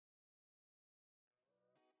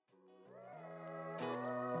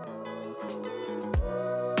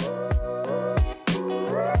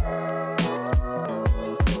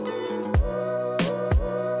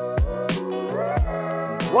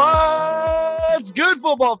What's good,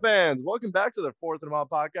 football fans? Welcome back to the Fourth and a Mile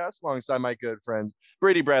podcast alongside my good friends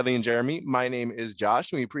Brady, Bradley, and Jeremy. My name is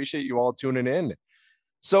Josh, and we appreciate you all tuning in.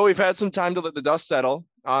 So we've had some time to let the dust settle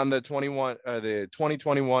on the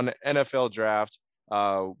 2021 NFL draft.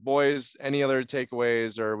 Boys, any other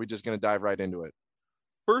takeaways, or are we just going to dive right into it?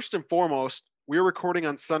 First and foremost, we're recording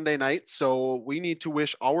on Sunday night, so we need to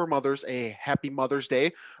wish our mothers a happy Mother's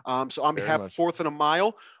Day. So on Very behalf of much. Fourth and a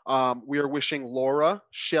Mile, we are wishing Laura,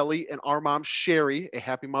 Shelly, and our mom, Sherry, a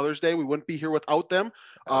happy Mother's Day. We wouldn't be here without them.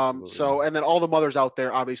 Absolutely. And then all the mothers out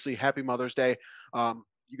there, obviously, happy Mother's Day.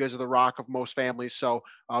 You guys are the rock of most families, so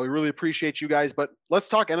we really appreciate you guys. But let's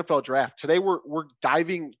talk NFL draft. Today, we're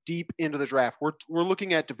diving deep into the draft. We're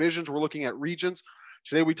looking at divisions. We're looking at regions.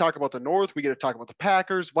 Today we talk about the North. We get to talk about the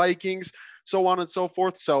Packers, Vikings, so on and so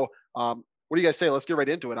forth. So what do you guys say? Let's get right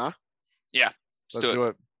into it, huh? Yeah, Let's do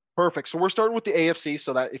it. Perfect. So we're starting with the AFC.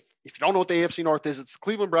 So that if you don't know what the AFC North is, it's the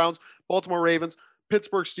Cleveland Browns, Baltimore Ravens,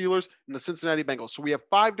 Pittsburgh Steelers, and the Cincinnati Bengals. So we have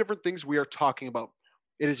 5 different things we are talking about.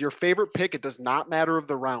 It is your favorite pick. It does not matter of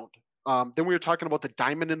the round. Then we are talking about the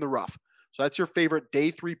diamond in the rough. So that's your favorite day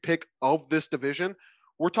 3 pick of this division.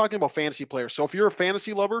 We're talking about fantasy players. So if you're a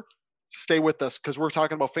fantasy lover, stay with us because we're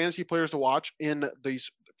talking about fantasy players to watch in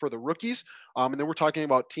these for the rookies. And then we're talking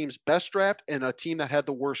about teams' best draft and a team that had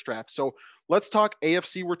the worst draft. So let's talk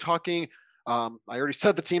AFC. We're talking, I already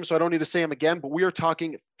said the team, so I don't need to say them again, but we are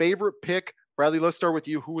talking favorite pick. Bradley, let's start with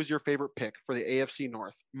you. Who was your favorite pick for the AFC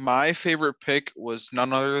North? my favorite pick was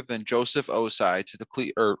none other than Joseph Osai to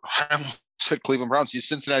the I almost said Cleveland Browns, you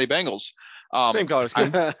Cincinnati Bengals. Same color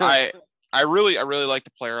scheme. I really like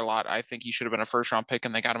the player a lot. I think he should have been a first round pick,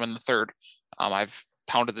 and they got him in the 3rd. I've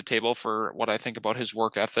pounded the table for what I think about his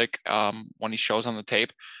work ethic when he shows on the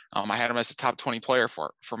tape. I had him as a top 20 player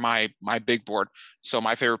for my big board. So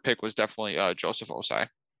my favorite pick was definitely Joseph Osai.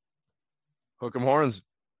 Hook 'em horns.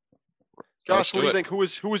 Josh, what do you think? Who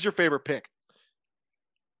was your favorite pick?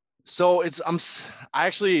 So it's I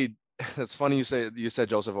actually it's funny you said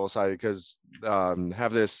Joseph Osai because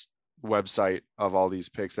have this website of all these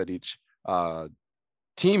picks that each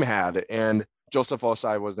team had, and Joseph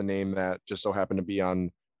Osai was the name that just so happened to be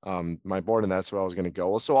on my board, and that's where I was going to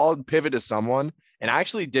go. So I'll pivot to someone, and I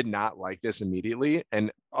actually did not like this immediately,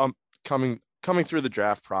 and coming through the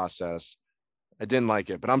draft process, I didn't like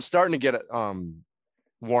it, but I'm starting to get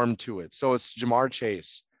warm to it. So it's Jamar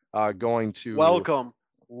Chase going to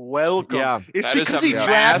Welcome. Yeah, It's because he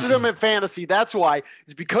drafted him in fantasy. That's why.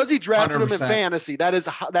 It's because he drafted 100%. him in fantasy. That is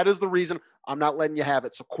the reason. I'm not letting you have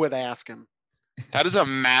it. So quit asking. That is a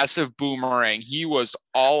massive boomerang. He was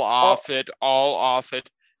all off it.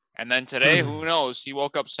 And then today, who knows? He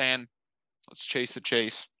woke up saying, let's chase the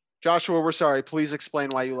chase. Joshua, we're sorry. Please explain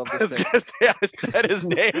why you love I this was pick. gonna say, I said his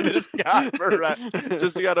name and just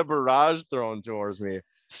got a barrage thrown towards me.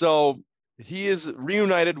 So he is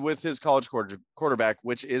reunited with his college quarterback,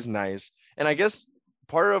 which is nice. And I guess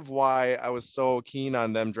part of why I was so keen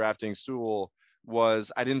on them drafting Sewell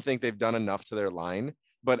was I didn't think they've done enough to their line.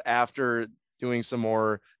 But after doing some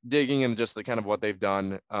more digging and just the kind of what they've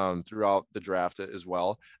done throughout the draft as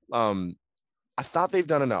well, I thought they've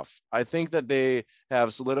done enough. I think that they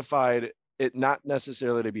have solidified it not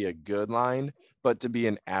necessarily to be a good line, but to be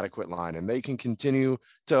an adequate line. And they can continue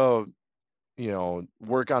to,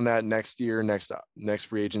 work on that next year, next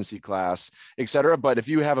free agency class, et cetera. But if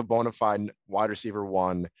you have a bona fide wide receiver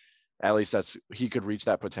 1, at least he could reach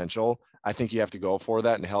that potential. I think you have to go for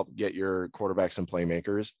that and help get your quarterbacks and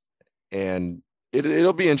playmakers. And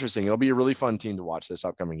it'll be interesting. It'll be a really fun team to watch this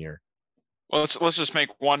upcoming year. Well, let's just make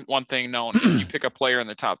one thing known. If you pick a player in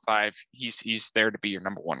the top 5, he's there to be your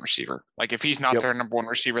number 1 receiver. Like if he's not their number 1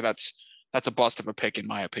 receiver, that's a bust of a pick in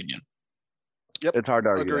my opinion. Yep, it's hard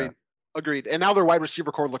to argue. Agreed. And now their wide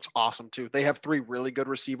receiver core looks awesome too. They have 3 really good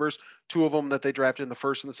receivers, 2 of them that they drafted in the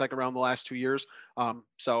 1st and the 2nd round the last 2 years.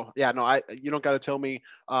 So yeah, no, you don't got to tell me.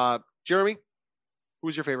 Jeremy,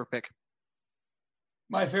 who's your favorite pick?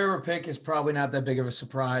 My favorite pick is probably not that big of a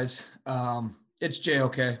surprise. It's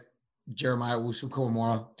JOK. Jeremiah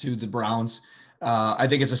Owusu-Koramoah to the Browns. I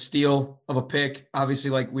think it's a steal of a pick. Obviously,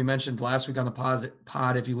 like we mentioned last week on the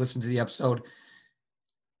pod, if you listen to the episode,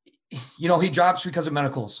 he drops because of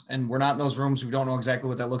medicals, and we're not in those rooms. We don't know exactly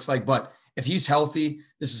what that looks like. But if he's healthy,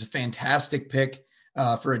 this is a fantastic pick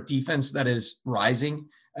for a defense that is rising.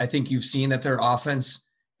 I think you've seen that their offense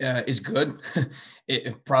is good.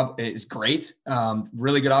 It is great.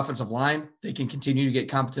 Really good offensive line. They can continue to get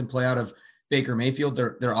competent play out of Baker Mayfield.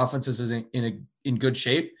 Their offense is in good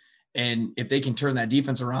shape. And if they can turn that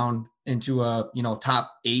defense around into a,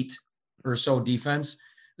 top 8 or so defense,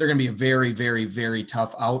 they're going to be a very, very, very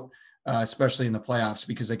tough out, especially in the playoffs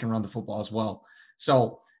because they can run the football as well.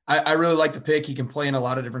 So I really like the pick. He can play in a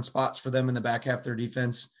lot of different spots for them in the back half of their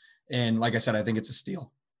defense. And like I said, I think it's a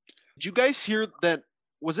steal. Did you guys hear that?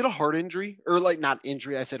 Was it a heart injury or like not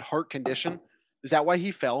injury? I said heart condition. Is that why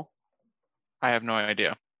he fell? I have no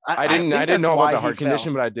idea. I think didn't that's know why about the he heart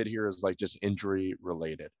condition, fell. but I did hear it was like just injury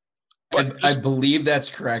related. But I believe that's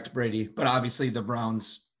correct, Brady. But obviously the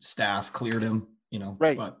Browns staff cleared him,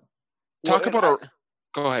 Right. But talk Well, about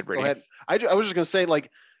go ahead, Brady. Go ahead. I was just gonna say,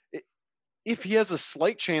 like, if he has a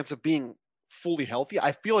slight chance of being fully healthy,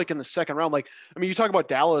 I feel like in the second round, like, I mean, you talk about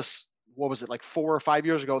Dallas. What was it, like 4 or 5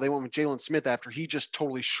 years ago? They went with Jalen Smith after he just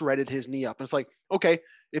totally shredded his knee up. And it's like, okay,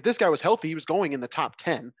 if this guy was healthy, he was going in the top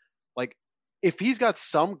 10. Like, if he's got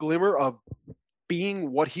some glimmer of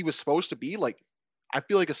being what he was supposed to be, like, I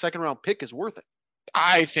feel like a second round pick is worth it.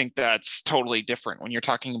 I think that's totally different when you're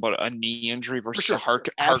talking about a knee injury versus sure. a heart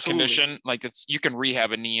Absolutely. condition. Like you can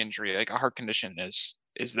rehab a knee injury. Like a heart condition is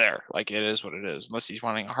there. Like it is what it is, unless he's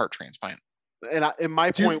wanting a heart transplant. And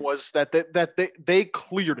my point was that they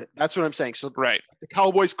cleared it. That's what I'm saying. So Right. the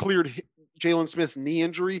Cowboys cleared Jalen Smith's knee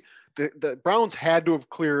injury. The Browns had to have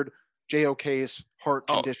cleared JOK's heart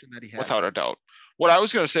condition that he had. Without a doubt. What I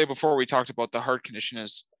was going to say before we talked about the heart condition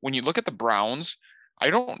is when you look at the Browns,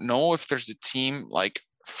 I don't know if there's a team like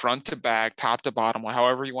front to back, top to bottom,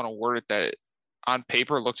 however you want to word it, that on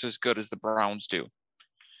paper looks as good as the Browns do.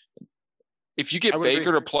 If you get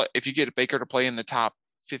Baker to play in the top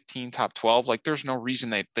 15, top 12, like there's no reason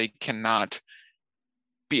they cannot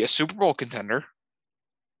be a Super Bowl contender.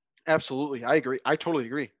 Absolutely. I agree. I totally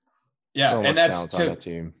agree. Yeah. So and much that's talent on that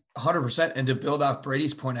team. 100%. And to build off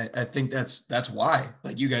Brady's point, I think that's why,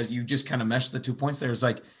 like you just kind of meshed the 2 points there. It's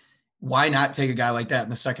like, why not take a guy like that in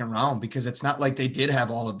the second round? Because it's not like they did have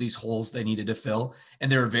all of these holes they needed to fill,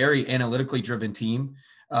 and they're a very analytically driven team.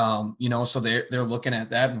 So they're looking at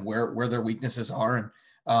that and where their weaknesses are.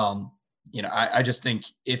 And, I just think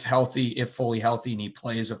if fully healthy and he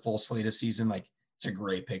plays a full slate of season, like it's a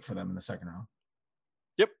great pick for them in the second round.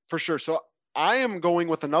 Yep, for sure. So I am going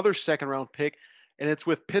with another second round pick, and it's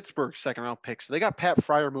with Pittsburgh's second round pick. So they got Pat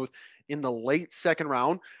Freiermuth in the late second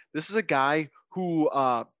round. This is a guy who,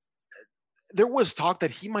 there was talk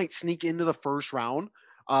that he might sneak into the first round.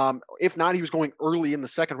 If not, he was going early in the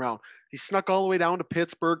second round. He snuck all the way down to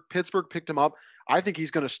Pittsburgh. Pittsburgh picked him up. I think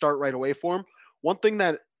he's going to start right away for him. One thing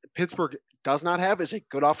that Pittsburgh does not have is a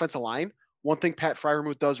good offensive line. One thing Pat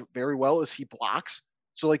Freiermuth does very well is he blocks.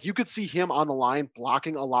 So like you could see him on the line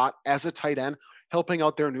blocking a lot as a tight end, helping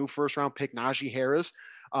out their new first round pick, Najee Harris.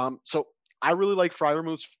 So I really like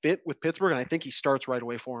Freiermuth's fit with Pittsburgh, and I think he starts right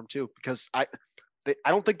away for him too, because I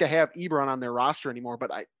don't think they have Ebron on their roster anymore, but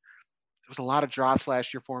there was a lot of drops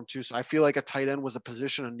last year for him too. So I feel like a tight end was a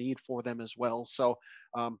position of need for them as well. So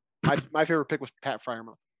my favorite pick was Pat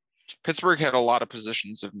Freiermuth. Pittsburgh had a lot of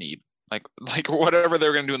positions of need. Like whatever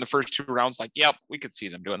they're going to do in the first 2 rounds, like, yep, we could see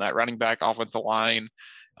them doing that. Running back, offensive line.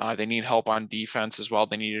 They need help on defense as well.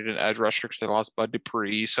 They needed an edge rusher because they lost Bud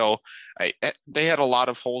Dupree. So they had a lot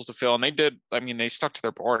of holes to fill, and they did. I mean, they stuck to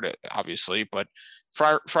their board, obviously, but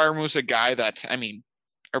Freiermuth's a guy that, I mean,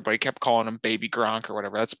 everybody kept calling him Baby Gronk or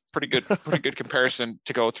whatever. That's pretty good comparison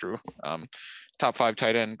to go through. Top 5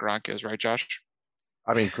 tight end Gronk is, right, Josh?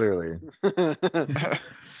 I mean, clearly.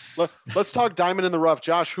 Let's talk diamond in the rough.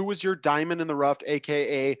 Josh, who was your diamond in the rough,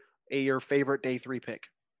 aka your favorite day 3 pick?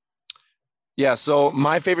 Yeah, so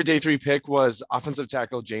my favorite day 3 pick was offensive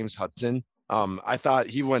tackle James Hudson. I thought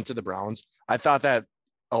he went to the Browns. I thought that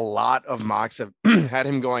a lot of mocks have had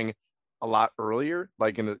him going a lot earlier,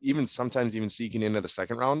 like sometimes even sneaking into the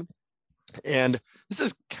second round. And this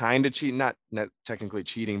is kind of cheating, not technically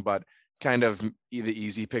cheating, but kind of the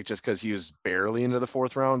easy pick just because he was barely into the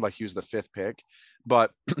 4th round, like he was the 5th pick.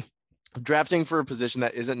 But drafting for a position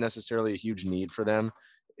that isn't necessarily a huge need for them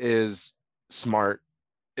is smart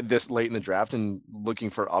this late in the draft and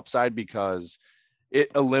looking for upside, because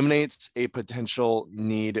it eliminates a potential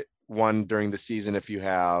need one during the season if you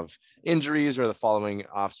have injuries, or the following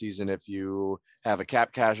off season if you have a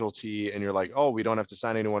cap casualty and you're like, oh, we don't have to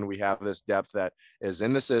sign anyone. We have this depth that is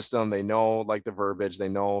in the system. They know like the verbiage, they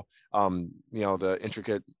know, the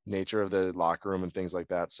intricate nature of the locker room and things like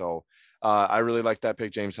that. So I really like that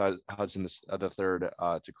pick, James Hudson, the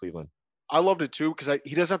 3rd to Cleveland. I loved it too, because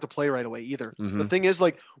he doesn't have to play right away either. Mm-hmm. The thing is,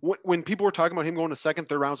 like, when people were talking about him going to 2nd,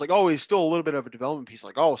 3rd rounds, like, oh, he's still a little bit of a development piece.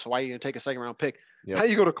 Like, oh, so why are you going to take a 2nd round pick? Yep. How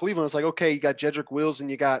you go to Cleveland? It's like, okay, you got Jedrick Wills, and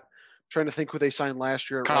you got, trying to think who they signed last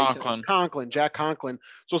year. Jack Conklin.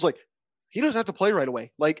 So it's like, he doesn't have to play right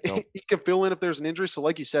away. Like, nope. He can fill in if there's an injury. So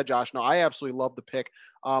like you said, Josh, no, I absolutely love the pick.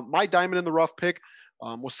 My diamond in the rough pick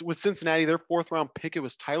was with Cincinnati, their 4th round pick. It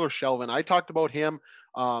was Tyler Shelvin. I talked about him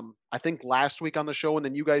I think last week on the show, and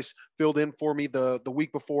then you guys filled in for me the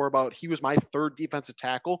week before about he was my third defensive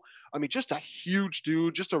tackle. I mean, just a huge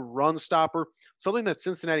dude, just a run stopper, something that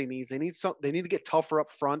Cincinnati needs. They need to get tougher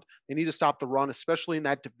up front. They need to stop the run, especially in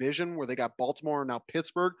that division where they got Baltimore and now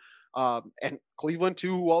Pittsburgh, and Cleveland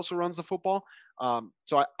too, who also runs the football.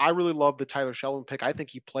 So I really love the Tyler Shelton pick. I think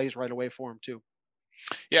he plays right away for him too.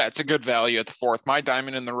 Yeah, it's a good value at the fourth. My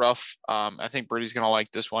diamond in the rough, I think Brady's going to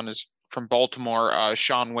like this one, is from Baltimore,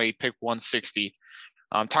 Shaun Wade, pick 160.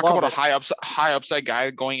 Talk Love about it. a high upside guy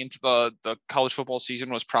going into the college football season.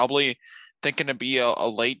 Was probably thinking to be a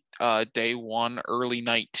late day one, early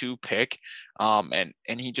night two pick. And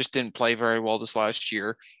he just didn't play very well this last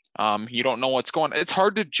year. You don't know what's going on. It's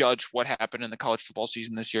hard to judge what happened in the college football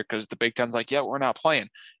season this year because the Big Ten's like, yeah, we're not playing.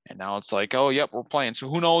 And now it's like, oh, yep, we're playing. So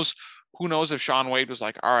who knows if Shaun Wade was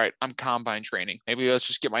like, all right, I'm combine training. Maybe let's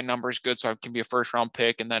just get my numbers good so I can be a first round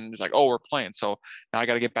pick. And then it's like, oh, we're playing. So now I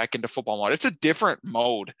got to get back into football mode. It's a different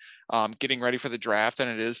mode getting ready for the draft than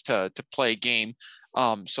it is to play a game.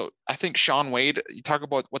 So I think Shaun Wade, you talk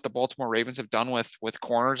about what the Baltimore Ravens have done with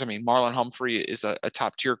corners. I mean, Marlon Humphrey is a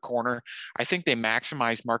top tier corner. I think they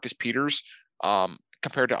maximize Marcus Peters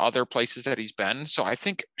compared to other places that he's been. So I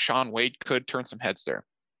think Shaun Wade could turn some heads there.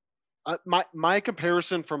 My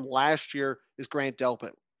comparison from last year is Grant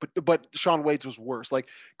Delpit, but Shaun Wade's was worse. Like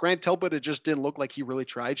Grant Delpit, it just didn't look like he really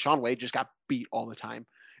tried. Shaun Wade just got beat all the time.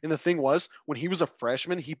 And the thing was, when he was a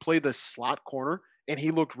freshman, he played the slot corner and he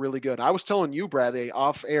looked really good. I was telling you, Bradley,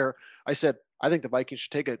 off air, I said, I think the Vikings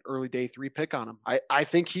should take an early day 3 pick on him. I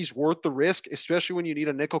think he's worth the risk, especially when you need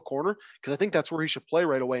a nickel corner, because I think that's where he should play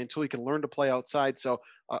right away until he can learn to play outside. So,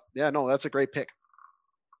 yeah, no, that's a great pick.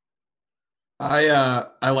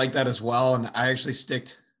 I like that as well, and I actually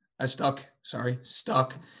stuck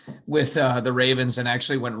with the Ravens and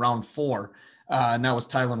actually went round 4, and that was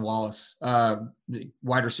Tylan Wallace, the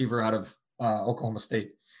wide receiver out of Oklahoma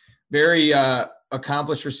State. Very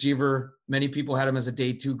accomplished receiver. Many people had him as a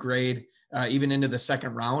day 2 grade, even into the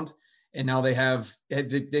second round, and now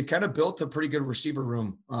they've kind of built a pretty good receiver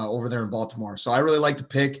room over there in Baltimore. So I really like the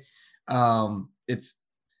pick. It's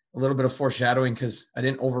a little bit of foreshadowing because I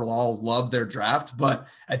didn't overall love their draft, but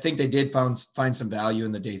I think they did find some value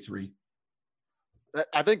in the day 3.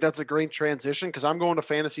 I think that's a great transition because I'm going to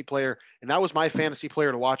fantasy player, and that was my fantasy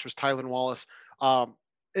player to watch was Tylan Wallace.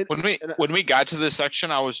 When we got to this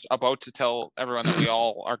section, I was about to tell everyone that we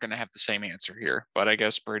all are going to have the same answer here, but I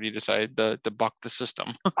guess Brady decided to buck the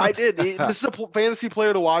system. I did. This is a fantasy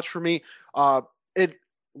player to watch for me. I'm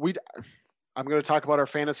going to talk about our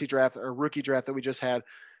fantasy draft, our rookie draft that we just had.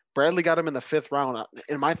 Bradley got him in the 5th round.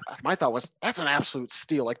 And my thought was, that's an absolute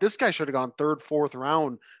steal. Like this guy should have gone 3rd, 4th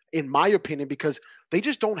round, in my opinion, because they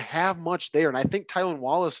just don't have much there. And I think Tylan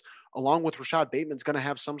Wallace, along with Rashad Bateman, is going to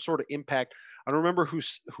have some sort of impact. I don't remember who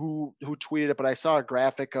tweeted it, but I saw a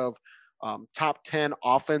graphic of top 10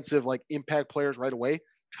 offensive like impact players right away.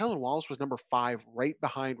 Tylan Wallace was number 5, right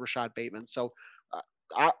behind Rashad Bateman. So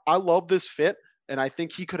I love this fit. And I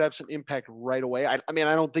think he could have some impact right away. I mean,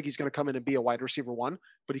 I don't think he's going to come in and be a wide receiver 1,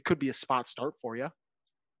 but he could be a spot start for you.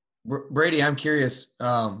 Brady, I'm curious.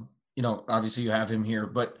 Obviously you have him here,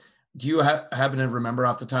 but do you happen to remember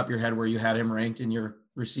off the top of your head where you had him ranked in your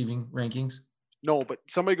receiving rankings? No, but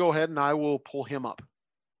somebody go ahead and I will pull him up.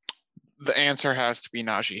 The answer has to be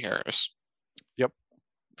Najee Harris. Yep.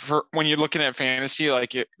 For when you're looking at fantasy,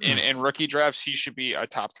 like in rookie drafts, he should be a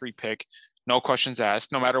top 3 pick. No questions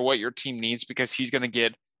asked, no matter what your team needs, because he's going to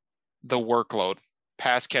get the workload,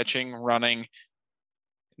 pass catching, running.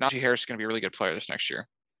 Najee Harris is going to be a really good player this next year.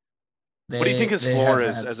 What do you think his floor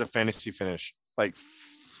is as a fantasy finish? Like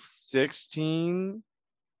 16?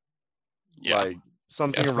 Yeah. Like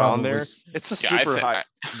something around there. It's a super high,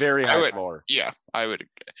 very high floor. Yeah, I would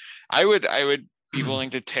be willing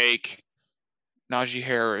to take Najee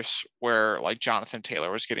Harris where like Jonathan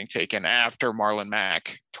Taylor was getting taken after Marlon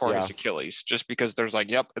Mack tore his Achilles, just because there's like,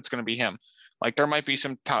 yep, it's going to be him. Like there might be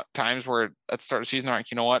some times where at the start of the season, they're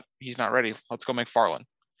like, you know what? He's not ready. Let's go McFarland.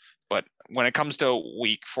 But when it comes to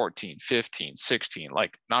week 14, 15, 16,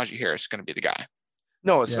 like Najee Harris is going to be the guy.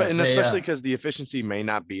 No, especially because the efficiency may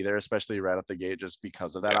not be there, especially right out the gate, just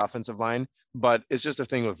because of that offensive line. But it's just a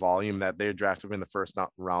thing with volume that they drafted him in the 1st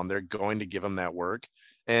round. They're going to give him that work.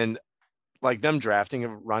 And like them drafting a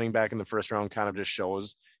running back in the 1st round kind of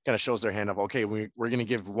shows their hand of, okay, we're going to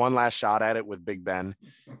give one last shot at it with Big Ben.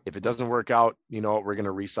 If it doesn't work out, we're going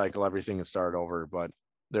to recycle everything and start over. But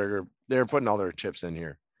they're putting all their chips in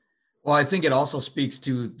here. Well, I think it also speaks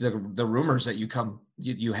to the rumors that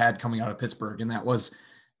you had coming out of Pittsburgh, and that was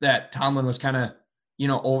that Tomlin was kind of,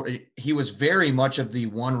 he was very much of the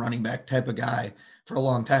one running back type of guy for a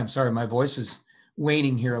long time. Sorry, my voice is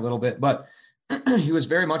waning here a little bit, but he was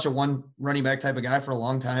very much a one running back type of guy for a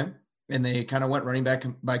long time. And they kind of went running back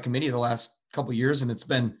by committee the last couple of years, and it's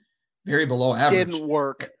been very below average. Didn't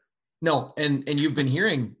work. No, and you've been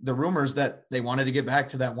hearing the rumors that they wanted to get back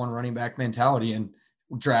to that one running back mentality, and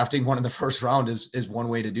drafting one in the first round is one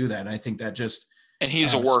way to do that. And I think that just and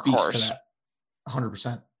he's a workhorse.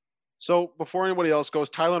 100%. So before anybody else goes,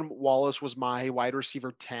 Tylan Wallace was my wide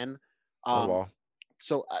receiver 10.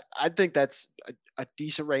 So I think that's a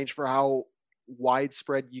decent range for how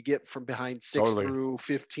widespread you get from behind 6 through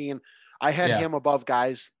 15. I had him above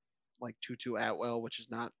guys like Tutu Atwell, which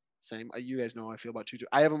is not the same. You guys know how I feel about Tutu.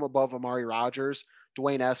 I have him above Amari Rogers,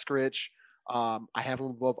 Dwayne Eskridge. I have him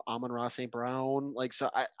above Amon-Ra St. Brown. Like, so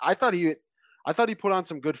I thought he put on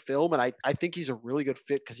some good film, and I think he's a really good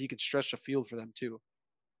fit because he could stretch the field for them too.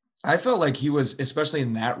 I felt like he was, especially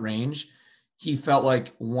in that range, he felt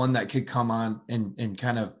like one that could come on and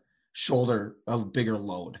kind of shoulder a bigger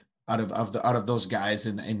load out of those guys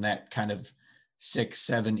in that kind of 6,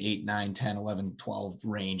 7, 8, 9, 10, 11, 12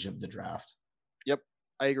 range of the draft. Yep,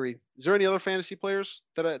 I agree. Is there any other fantasy players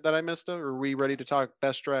that I missed? Or are we ready to talk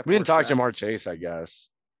best draft? We didn't talk Ja'Marr Chase, I guess.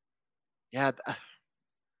 Yeah.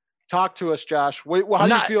 Talk to us, Josh. Wait, how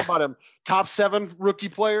do you feel about him? Top 7 rookie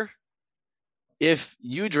player? If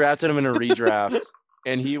you drafted him in a redraft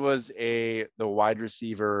and he was the wide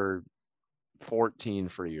receiver 14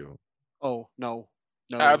 for you. Oh, no.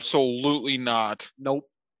 Absolutely not. Nope.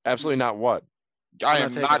 Absolutely not what? I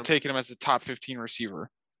am not taking him as a top 15 receiver.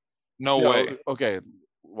 No way. Okay.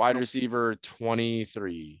 Wide receiver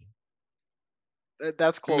 23.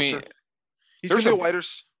 That's closer. I mean, there's a wide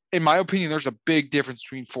receiver. In my opinion, there's a big difference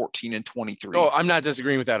between 14 and 23. Oh, I'm not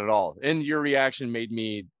disagreeing with that at all. And your reaction made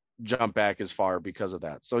me jump back as far because of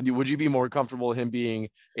that. So would you be more comfortable with him being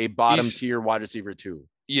a bottom tier wide receiver 2?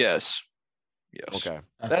 Yes. Okay.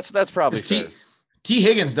 That's probably fair. T.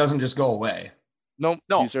 Higgins doesn't just go away. No,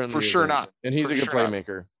 for sure not. And he's a good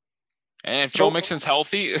playmaker. And if Joe Mixon's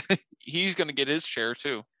healthy, he's going to get his share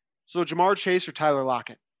too. So Ja'Marr Chase or Tyler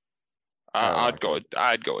Lockett? I'd go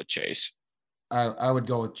with Chase. I would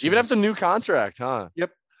go with Chase. Even after the new contract, huh?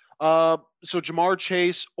 Yep. So Ja'Marr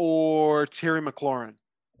Chase or Terry McLaurin?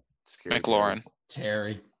 McLaurin.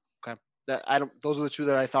 Terry. Okay. Those are the two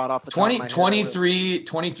that I thought off the 20, top of my head.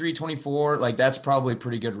 23, 24. Like, that's probably a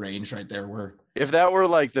pretty good range right there. Where if that were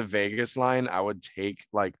like the Vegas line, I would take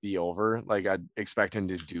like the over. Like, I'd expect him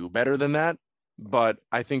to do better than that. But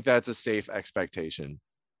I think that's a safe expectation.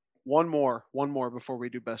 One more before we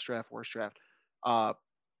do best draft, worst draft.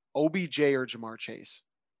 OBJ or Ja'Marr Chase?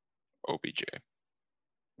 OBJ.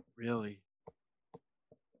 Really?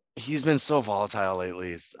 He's been so volatile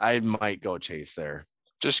lately. I might go Chase there.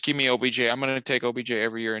 Just give me OBJ. I'm going to take OBJ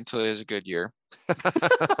every year until he has a good year.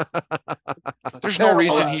 There's no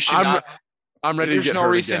reason he should not. I'm ready to get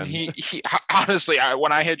hurt again. He honestly,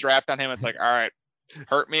 when I hit draft on him, it's like, all right,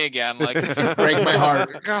 hurt me again. Like, break my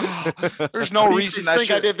heart. There's no reason I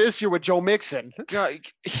think I did this year with Joe Mixon.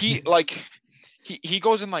 He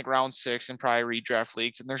goes in like round 6 in probably redraft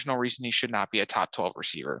leagues, and there's no reason he should not be a top 12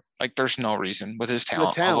 receiver. Like, there's no reason with his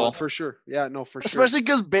talent. The talent for sure. Yeah, no, for sure. Especially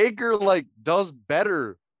because Baker like does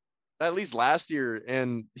better, at least last year,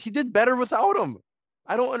 and he did better without him.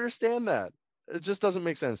 I don't understand that. It just doesn't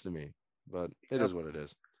make sense to me. But it is what it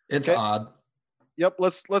is. It's odd. Yep.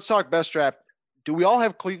 Let's talk best draft. Do we all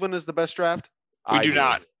have Cleveland as the best draft? We do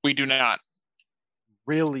not. We do not.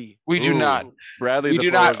 Really? We do not. Bradley,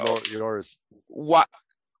 the floor is yours. What?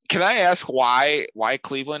 Can I ask why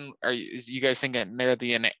Cleveland? You guys thinking they're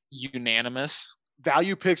the unanimous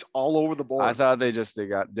value picks all over the board? I thought they did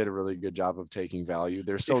a really good job of taking value.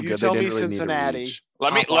 They're so good. Tell they me didn't really Cincinnati. Need to reach.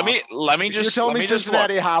 Let me just tell me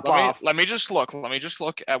Cincinnati. Hop off. Let me just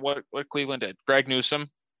look at what Cleveland did. Greg Newsome,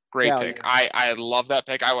 great pick. Yeah. I love that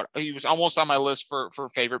pick. He was almost on my list for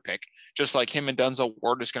favorite pick. Just like him and Denzel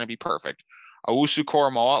Ward is going to be perfect. Owusu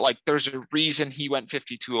Koromoa, like, there's a reason he went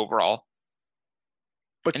 52 overall.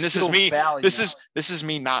 But this is me. This is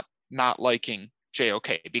me not liking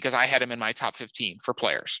JOK because I had him in my top 15 for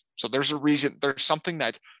players. So there's a reason. There's something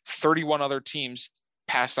that 31 other teams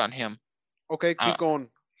passed on him. Okay, keep going.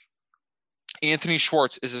 Anthony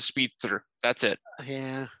Schwartz is a speedster. That's it.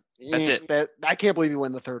 Yeah, that's it. I can't believe he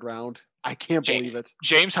went in the 3rd round. I can't believe it.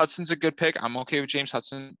 James Hudson's a good pick. I'm okay with James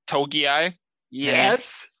Hudson. Togiai.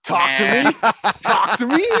 Yes. Talk to me. Talk to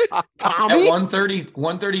me. Tommy. At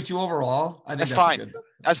 132 overall. I think that's fine.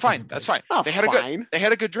 That's fine. That's fine. They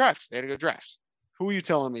had a good draft. Who are you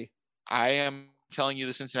telling me? I am telling you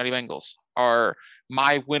the Cincinnati Bengals are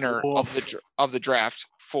my winner of the draft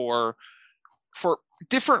for for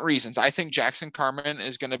different reasons. I think Jackson Carman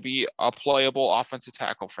is going to be a playable offensive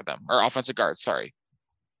tackle for them, or offensive guard. Sorry.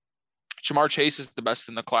 Ja'Marr Chase is the best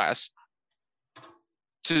in the class.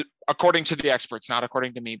 According to the experts, not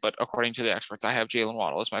according to me, but according to the experts, I have Jalen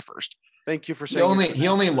Waddle as my first. Thank you for saying. He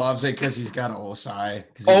only loves it because he's got Osai.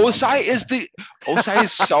 Osai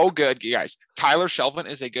is so good, guys. Tyler Shelvin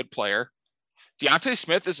is a good player. Deontay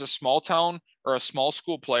Smith is a small town or a small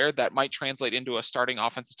school player that might translate into a starting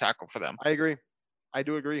offensive tackle for them. I agree. I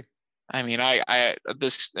do agree. I mean,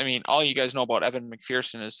 all you guys know about Evan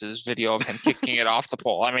McPherson is his video of him kicking it off the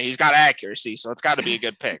pole. I mean, he's got accuracy, so it's got to be a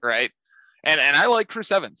good pick, right? And I like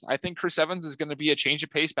Chris Evans. I think Chris Evans is going to be a change of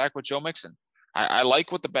pace back with Joe Mixon. I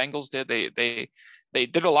like what the Bengals did. They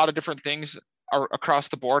did a lot of different things across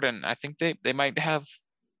the board, and I think they might have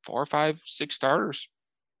 4, 5, 6 starters.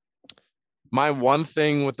 My one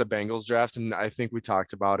thing with the Bengals draft, and I think we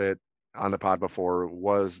talked about it on the pod before,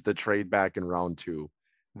 was the trade back in round 2,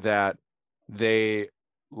 that they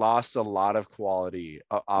lost a lot of quality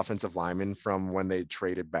offensive linemen from when they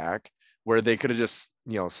traded back, where they could have just,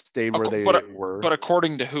 stayed where they were. But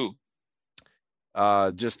according to who?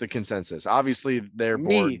 Just the consensus. Obviously, their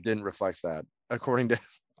board didn't reflect that, according to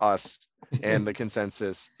us and the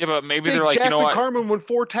consensus. Yeah, but maybe they're like, Jackson Carman when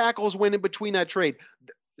 4 tackles went in between that trade.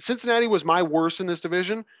 Cincinnati was my worst in this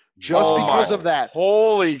division because of that.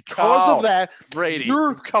 Holy cow. Because of that, Brady,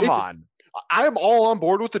 come on. I am all on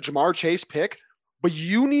board with the Ja'Marr Chase pick, but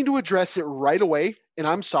you need to address it right away. And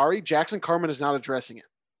I'm sorry, Jackson Carman is not addressing it.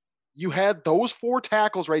 You had those 4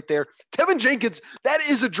 tackles right there. Tevin Jenkins, that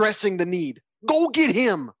is addressing the need. Go get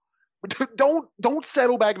him. Don't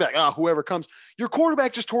settle back. Whoever comes. Your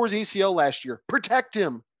quarterback just tore his ACL last year. Protect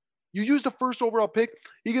him. You used the first overall pick.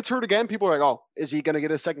 He gets hurt again. People are like, oh, is he going to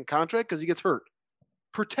get a second contract because he gets hurt?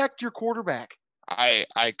 Protect your quarterback. I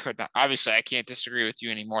could not. Obviously, I can't disagree with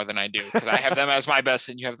you any more than I do because I have them as my best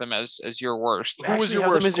and you have them as your worst. Who was your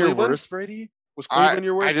worst? As your worst, Brady? Was Cleveland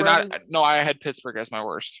your worst? I did not. No, I had Pittsburgh as my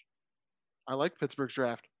worst. I like Pittsburgh's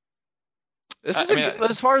draft.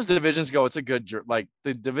 As far as divisions go, it's a good,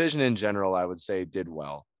 the division in general, I would say did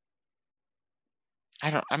well.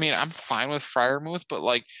 I'm fine with Freiermuth, but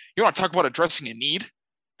you want to talk about addressing a need?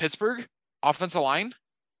 Pittsburgh offensive line.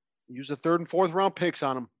 Use the 3rd and 4th round picks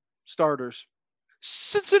on them. Starters.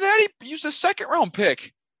 Cincinnati used a 2nd round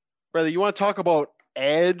pick. Brother, you want to talk about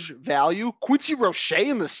edge value? Quincy Roche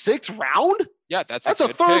in the 6th round? Yeah, that's a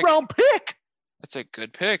 3rd round pick. That's a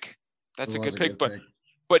good pick. That's a good pick.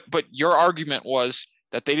 But your argument was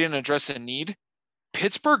that they didn't address a need.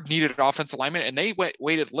 Pittsburgh needed an offensive lineman, and they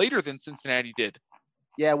waited later than Cincinnati did.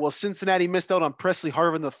 Yeah, well, Cincinnati missed out on Presley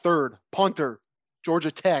Harvin III, punter,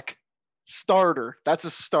 Georgia Tech, starter. That's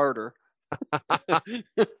a starter.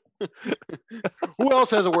 Who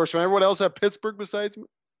else has a worse one? Everyone else have Pittsburgh besides me?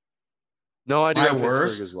 No, I do have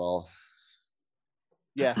worst Pittsburgh as well.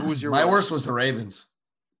 Yeah, who was your My worst was the Ravens.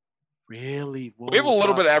 Really? We have a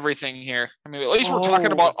little bit of everything here. I mean, at least we're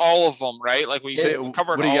talking about all of them, right? We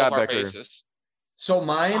covered all of our bases. So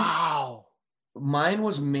mine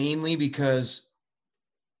was mainly because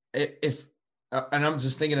if and I'm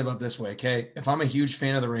just thinking about this way, okay? If I'm a huge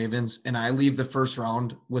fan of the Ravens and I leave the first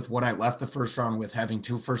round with what I left the first round with, having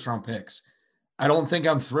 2 first-round picks, I don't think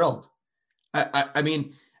I'm thrilled. I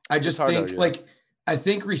mean, I just think I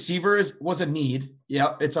think receiver was a need.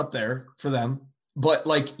 Yeah, it's up there for them.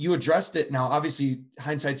 But you addressed it. Now, obviously,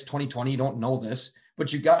 hindsight's 2020. You don't know this,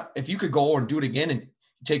 but if you could go and do it again and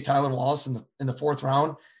take Tyler Wallace in the 4th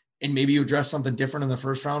round, and maybe you address something different in the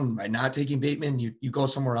 1st round by not taking Bateman, you go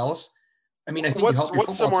somewhere else. I mean, I think you help your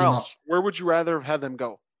football team out. Where would you rather have had them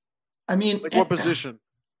go? I mean, what position?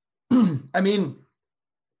 I mean,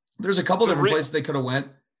 there's a couple different places they could have went.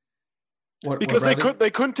 They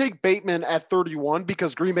couldn't take Bateman at 31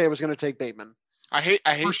 because Green Bay was going to take Bateman. I hate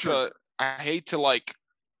to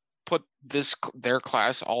put their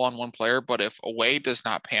class all on one player, but if Away does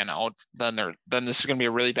not pan out, then this is going to be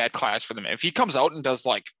a really bad class for them. If he comes out and does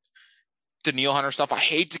Danielle Hunter stuff, I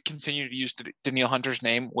hate to continue to use Danielle Hunter's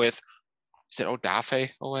name with, is it Odafe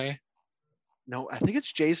Away? No, I think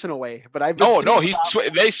it's Jason Away, but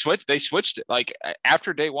they switched it.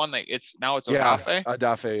 After day 1, it's Odafe.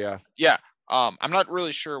 Odafe, yeah. Yeah. I'm not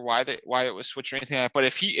really sure why it was switched or anything like that, but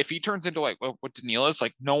if he turns into what Danielle is,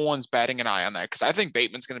 no one's batting an eye on that, because I think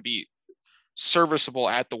Bateman's going to be serviceable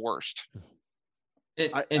at the worst.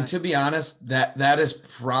 And to be honest, that is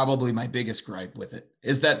probably my biggest gripe with it,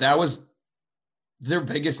 is that was their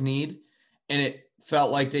biggest need, and it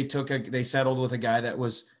felt like they settled with a guy that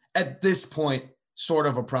was at this point sort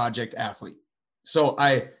of a project athlete. So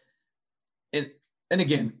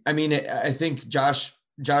again, I mean, I think Josh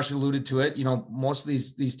Josh alluded to it. Most of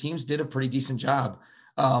these teams did a pretty decent job.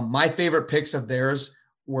 My favorite picks of theirs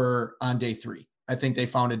were on day 3. I think they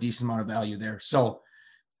found a decent amount of value there. So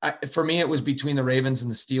for me, it was between the Ravens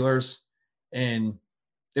and the Steelers, and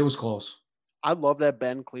it was close. I love that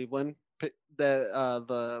Ben Cleveland pick,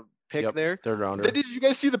 the pick there. Third rounder. Did you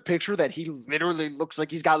guys see the picture that he literally looks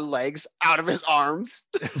like he's got legs out of his arms?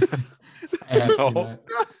 I have seen that.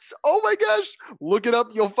 Oh my gosh. Look it up.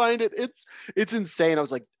 You'll find it. It's insane. I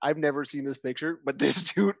was like, I've never seen this picture, but this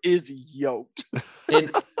dude is yoked.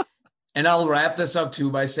 And I'll wrap this up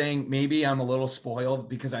too by saying maybe I'm a little spoiled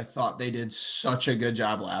because I thought they did such a good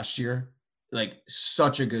job last year. Like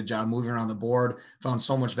such a good job moving around the board, found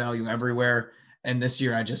so much value everywhere. And this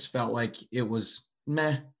year I just felt like it was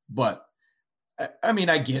meh, but I mean,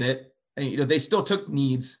 I get it. They still took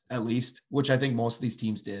needs at least, which I think most of these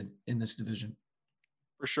teams did in this division.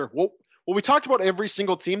 For sure. Well, we talked about every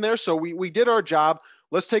single team there. So we did our job.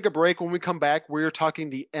 Let's take a break. When we come back, we're talking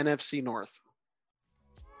the NFC North.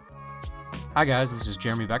 Hi guys, this is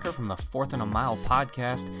Jeremy Becker from the Fourth and a Mile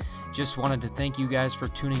podcast. Just wanted to thank you guys for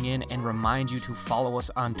tuning in and remind you to follow us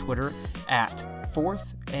on Twitter at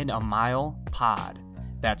Fourth and a Mile Pod.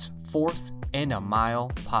 That's Fourth and a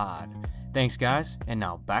Mile Pod. Thanks guys, and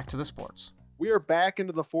now back to the sports. We are back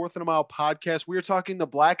into the Fourth and a Mile podcast. We are talking the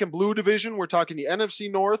black and blue division. We're talking the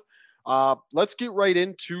NFC North. Let's get right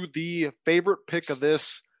into the favorite pick of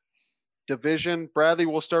this division. Bradley,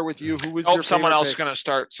 we'll start with you. Who is your someone else pick? Going to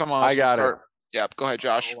start. Someone else. I got it. Yep. Go ahead,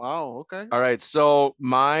 Josh. Oh, wow. Okay. All right. So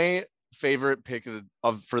my favorite pick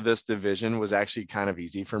for this division was actually kind of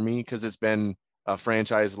easy for me because it's been a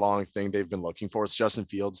franchise long thing they've been looking for. It's Justin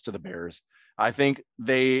Fields to the Bears. I think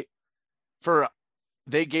they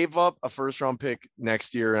gave up a first round pick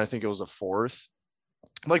next year, and I think it was a 4th.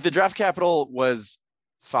 Like the draft capital was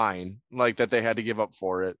fine, like that they had to give up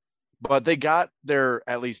for it, but they got their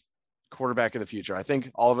at least quarterback of the future. I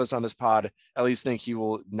think all of us on this pod at least think he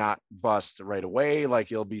will not bust right away. Like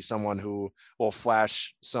he'll be someone who will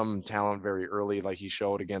flash some talent very early, like he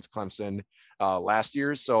showed against Clemson last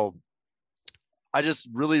year. So I just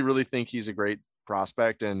really, really think he's a great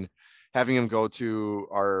prospect, and having him go to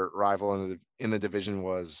our rival in the division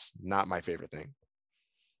was not my favorite thing.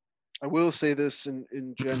 I will say this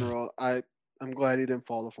in general. I'm glad he didn't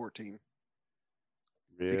fall to 14.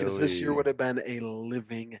 Really? Because this year would have been a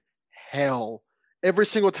living hell. Every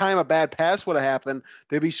single time a bad pass would have happened,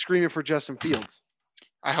 they'd be screaming for Justin Fields.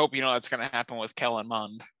 I hope you know that's going to happen with Kellen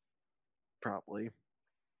Mond. Probably.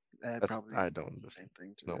 I don't. The same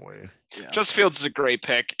thing. No way. Yeah. Justin Fields is a great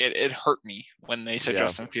pick. It hurt me when they said Yeah.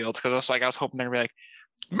 Justin Fields because I was hoping they're going to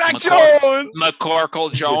be like Mac Jones!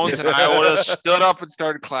 McCorkle Jones, and I would have stood up and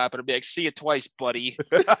started clapping and be like, "See you twice, buddy."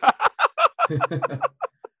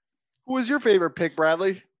 Who was your favorite pick,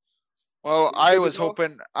 Bradley? Well, I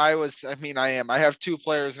have 2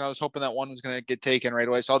 players, and I was hoping that one was going to get taken right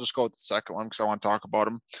away. So I'll just go with the second one because I want to talk about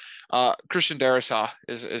him. Christian Darrisaw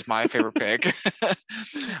is my favorite pick.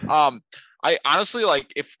 I honestly,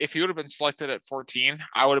 like, if he would have been selected at 14,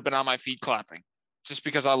 I would have been on my feet clapping just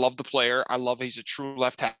because I love the player. I love he's a true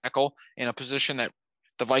left tackle in a position that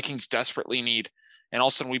the Vikings desperately need. And all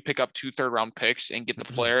of a sudden we pick up 2 third-round picks and get the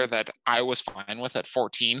player that I was fine with at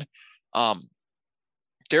 14.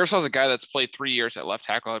 Darrisaw's a guy that's played 3 years at left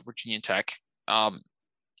tackle at Virginia Tech. I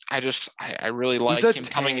really like him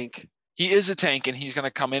coming. He is a tank, and he's going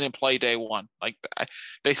to come in and play day one. Like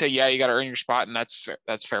they say, yeah, you got to earn your spot, and that's fair.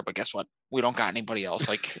 That's fair. But guess what? We don't got anybody else.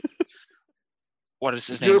 Like, what is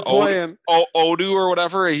his name? Odu or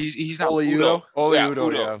whatever. He's not Udo.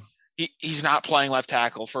 Udo, yeah. He's not playing left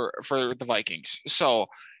tackle for the Vikings. So.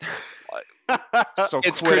 So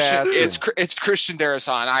it's Christian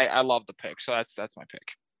Darrisaw, and I love the pick. So that's my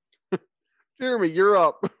pick. Jeremy, you're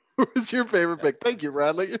up. Who's your favorite pick? Thank you,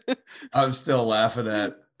 Bradley. I'm still laughing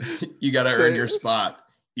at you got to earn your spot.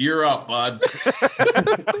 You're up, bud.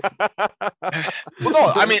 Well,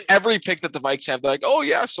 no, I mean every pick that the Vikes have, they're like, oh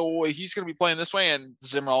yeah, so he's going to be playing this way, and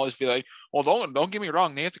Zimmer will always be like, well, don't get me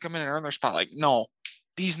wrong, they have to come in and earn their spot. Like, no.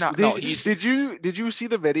 He's not. Did you see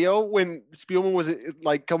the video when Spielman was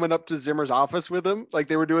like coming up to Zimmer's office with him? Like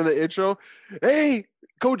they were doing the intro. Hey,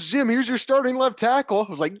 Coach Zim, here's your starting left tackle. I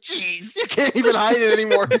was like, geez, you can't even hide it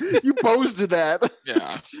anymore. You posted that.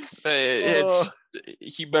 Yeah,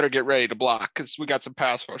 he better get ready to block because we got some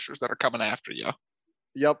pass rushers that are coming after you.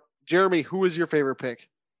 Yep. Jeremy, who is your favorite pick?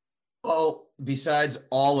 Well, besides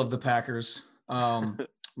all of the Packers,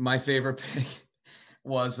 my favorite pick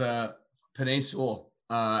was Penei Sewell.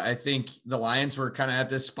 I think the Lions were kind of at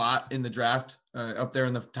this spot in the draft up there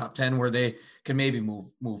in the top 10 where they can maybe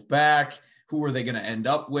move back. Who are they going to end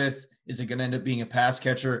up with? Is it going to end up being a pass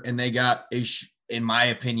catcher? And they got in my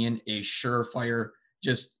opinion, a surefire,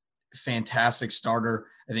 just fantastic starter.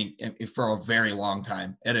 I think for a very long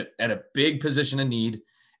time at a big position of need,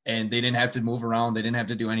 and they didn't have to move around. They didn't have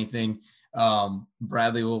to do anything.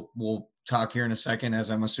 Bradley will talk here in a second, as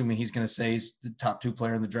I'm assuming he's going to say he's the top 2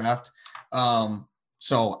 player in the draft.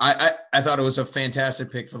 So I thought it was a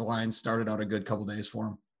fantastic pick for the Lions. Started out a good couple days for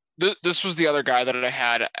him. This was the other guy that I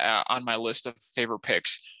had on my list of favorite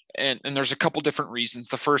picks. And there's a couple different reasons.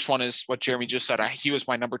 The first one is what Jeremy just said. He was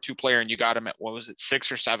my number 2 player, and you got him at, what was it,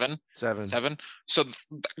 6 or 7? 7. So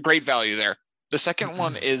great value there. The second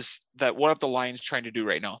one is that what are the Lions trying to do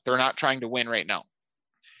right now? They're not trying to win right now.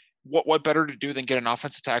 What better to do than get an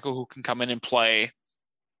offensive tackle who can come in and play,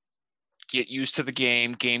 get used to the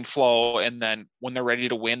game flow, and then when they're ready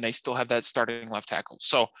to win, they still have that starting left tackle.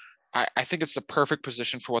 So I think it's the perfect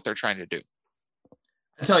position for what they're trying to do.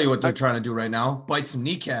 I tell you what they're trying to do right now: bite some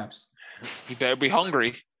kneecaps. You better be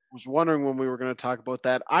hungry. Was wondering when we were going to talk about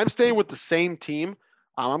that. I'm staying with the same team.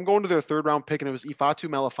 I'm going to their 3rd round pick, and it was Ifeatu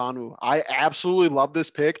Melifonwu. I absolutely love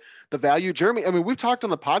this pick. The value, Jeremy. I mean, we've talked on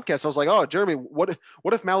the podcast. I was like, "Oh, Jeremy, what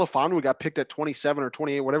if Melifonwu got picked at 27 or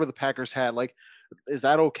 28, whatever the Packers had? Like, is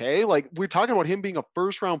that okay?" Like, we're talking about him being a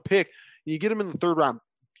 1st round pick. You get him in the 3rd round.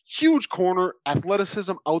 Huge corner,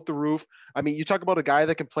 athleticism out the roof. I mean, you talk about a guy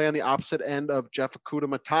that can play on the opposite end of Jeff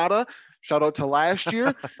Okudah Matata. Shout out to last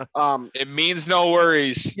year. It means no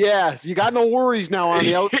worries. Yeah, you got no worries now on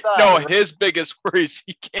the outside. No, his biggest worries,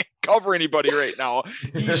 he can't cover anybody right now.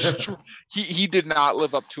 He did not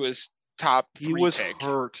live up to his top 3 He was pick.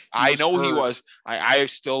 hurt. I know he was. I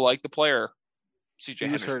still like the player. CJ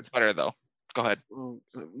Henderson's better though. Go ahead.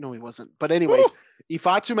 No, he wasn't. But anyways,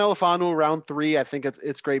 Ifeatu Melifonwu round 3. I think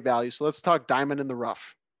it's great value. So let's talk diamond in the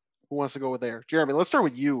rough. Who wants to go with there? Jeremy, let's start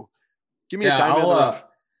with you. Give me a diamond in the rough.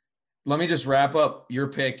 Let me just wrap up your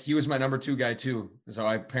pick. He was my number 2 guy too. So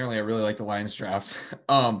I really like the Lions draft.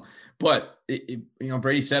 But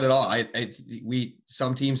Brady said it all.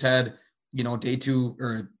 Some teams had, day 2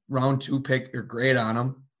 or round 2 pick or grade on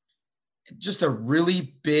them. Just a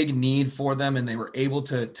really big need for them. And they were able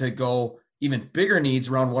to go even bigger needs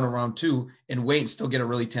round 1 or round 2 and wait and still get a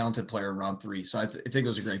really talented player in round 3. So I think it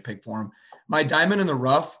was a great pick for him. My diamond in the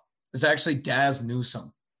rough is actually Daz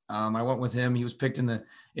Newsome. I went with him. He was picked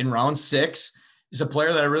in round 6. He's a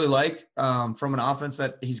player that I really liked from an offense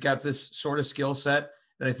that he's got this sort of skill set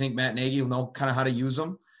that I think Matt Nagy will know kind of how to use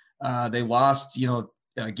him. They lost,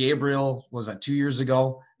 Gabriel, was that 2 years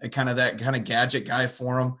ago? That kind of gadget guy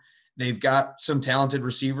for him. They've got some talented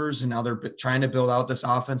receivers, and now they're trying to build out this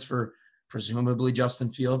offense for presumably Justin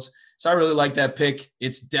Fields. So I really like that pick.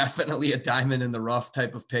 It's definitely a diamond in the rough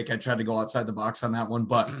type of pick. I tried to go outside the box on that one,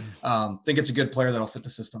 but think it's a good player that'll fit the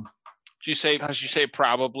system. Did you say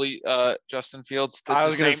probably Justin Fields? I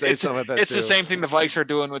was going to say some of that. It's the same thing the Vikes are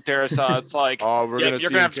doing with Darius. It's like, you're going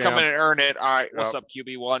to have to come in and earn it. All right, what's up,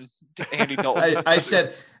 QB1? Andy Dalton.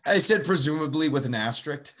 I said presumably with an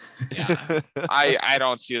asterisk. Yeah, I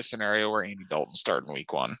don't see a scenario where Andy Dalton starting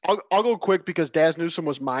week 1. I'll go quick because Daz Newsome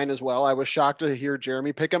was mine as well. I was shocked to hear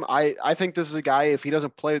Jeremy pick him. I think this is a guy, if he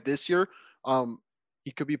doesn't play this year,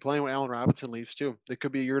 he could be playing when Allen Robinson leaves too. It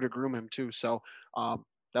could be a year to groom him too. So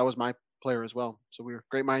that was my player as well. So we were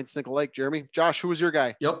great minds think alike. Jeremy, Josh, who was your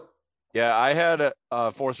guy? Yep. Yeah, I had a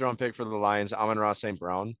 4th round pick for the Lions, Amon-Ra St.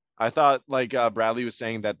 Brown. I thought, like Bradley was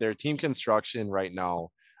saying, that their team construction right now,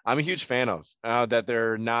 I'm a huge fan of that.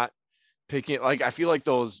 They're not picking, like, I feel like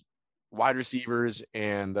those wide receivers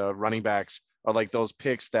and the running backs are like those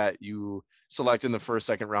picks that you select in the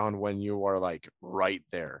 1st, 2nd round when you are like right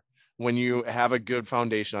there, when you have a good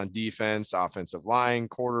foundation on defense, offensive line,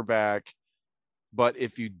 quarterback. But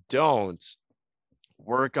if you don't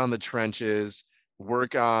work on the trenches,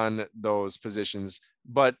 work on those positions,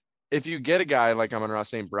 but if you get a guy like Amon-Ra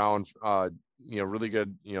St. Brown, really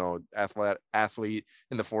good, athlete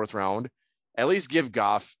in the 4th round, at least give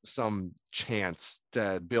Goff some chance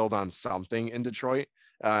to build on something in Detroit.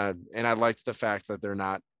 And I liked the fact that they're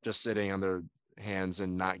not just sitting on their hands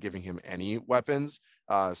and not giving him any weapons.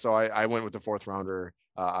 So I went with the 4th rounder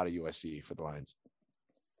out of USC for the Lions.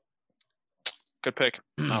 Good pick.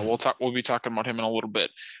 We'll be talking about him in a little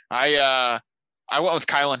bit. I went with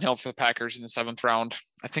Kylan Hill for the Packers in the 7th round.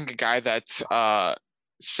 I think a guy that's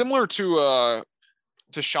similar to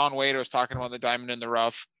Sean Wade. I was talking about the diamond in the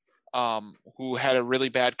rough, who had a really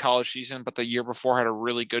bad college season, but the year before had a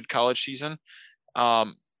really good college season.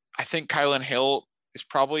 I think Kylan Hill is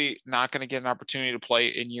probably not going to get an opportunity to play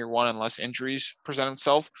in year 1 unless injuries present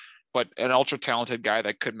themselves, but an ultra talented guy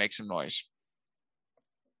that could make some noise.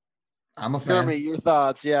 I'm a fan. Jeremy, your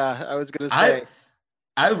thoughts? Yeah, I was going to say.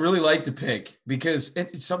 I really like the pick because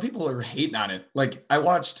some people are hating on it. Like I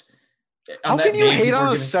watched How that can you day, hate people on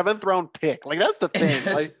were a giving- 7th round pick? Like that's the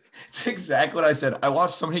thing. Like, It's exactly what I said. I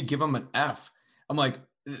watched somebody give him an F. I'm like,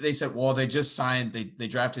 they said, well, they just signed, they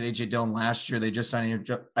drafted AJ Dillon last year. They just signed.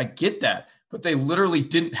 I get that, but they literally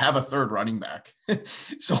didn't have a third running back.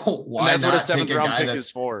 So why And that's not what a take 7th a round guy pick that's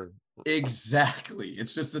is for. exactly?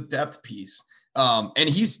 It's just a depth piece. And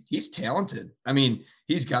he's talented. I mean,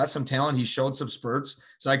 he's got some talent. He showed some spurts.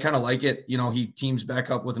 So I kind of like it. You know, he teams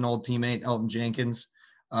back up with an old teammate, Elton Jenkins.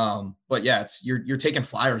 But yeah, it's you're taking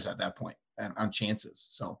flyers at that point on chances.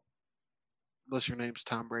 So unless your name's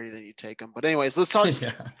Tom Brady, then you take him. But anyways, let's talk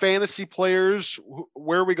yeah. fantasy players.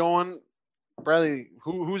 Where are we going? Bradley,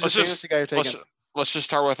 who's the fantasy guy you're taking? Let's just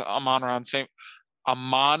start with Amon-Ra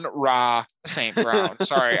St. Brown.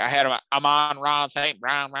 Sorry, I had him. Amon-Ra St.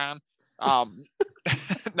 Brown.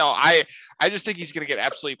 No, I just think he's going to get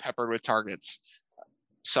absolutely peppered with targets.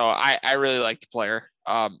 So I really like the player.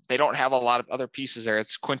 They don't have a lot of other pieces there.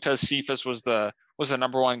 It's Quintez Cephas was the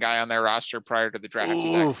number one guy on their roster prior to the draft. Is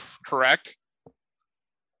that correct?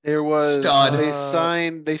 There was Stud.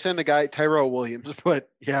 They signed the guy Tyrell Williams, but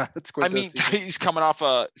yeah, it's Quintez. I mean, Cephas. he's coming off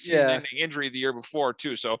a season-ending injury the year before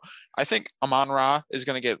too. So I think Amon-Ra is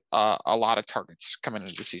going to get a lot of targets coming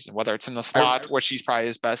into the season, whether it's in the slot, which he's probably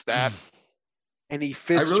his best at. And he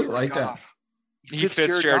fits. I really Jared like Goff. that. He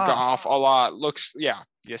fits Jared Goff a lot.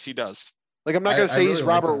 Yes, he does. Like I'm not gonna say really he's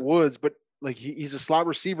like Robert that. Woods, but like he's a slot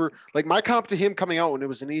receiver. Like my comp to him coming out when it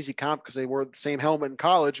was an easy comp because they wore the same helmet in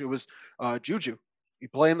college. It was Juju. You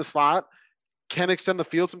play in the slot, can extend the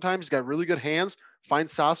field sometimes. He's got really good hands.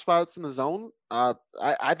 Finds soft spots in the zone. I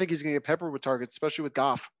think he's gonna get peppered with targets, especially with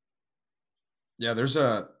Goff. Yeah, there's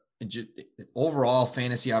a overall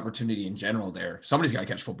fantasy opportunity in general there. Somebody's got to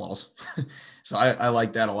catch footballs. So I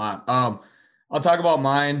like that a lot. I'll talk about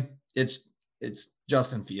mine. It's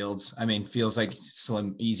Justin Fields. I mean, feels like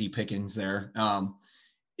slim, easy pickings there.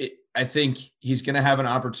 I think he's going to have an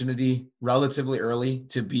opportunity relatively early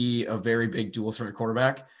to be a very big dual threat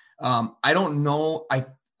quarterback. I don't know.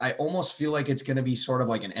 I almost feel like it's going to be sort of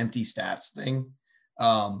like an empty stats thing.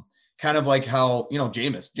 Kind of like how,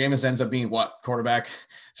 Jameis ends up being quarterback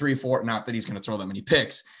 3-4, not that he's going to throw that many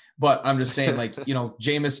picks, but I'm just saying like,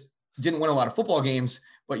 Jameis didn't win a lot of football games,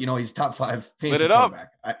 but he's top 5 fantasy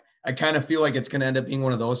quarterback. I kind of feel like it's going to end up being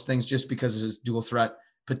one of those things just because of his dual threat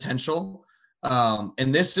potential.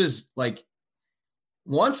 And this is like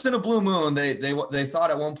once in a blue moon, they thought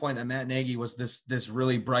at one point that Matt Nagy was this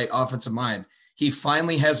really bright offensive mind. He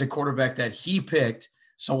finally has a quarterback that he picked.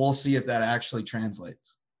 So we'll see if that actually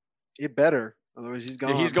translates. It better. Otherwise he's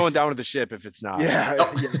gone. Yeah, he's going down with the ship if it's not.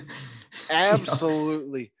 Yeah.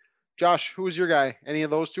 Absolutely. Josh, who was your guy? Any of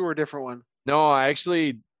those two or a different one? No, I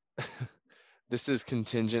actually, this is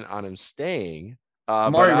contingent on him staying.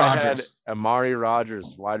 Amari Rodgers. Amari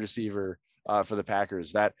Rodgers, wide receiver for the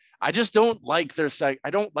Packers. That I just don't like I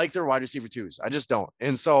don't like their wide receiver twos. I just don't.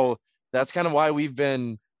 And so that's kind of why we've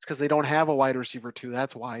been. It's because they don't have a wide receiver two.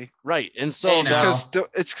 That's why. Right. And so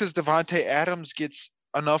it's because Devontae Adams gets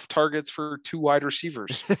enough targets for 2 wide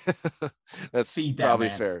receivers. That's probably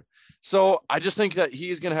fair. So I just think that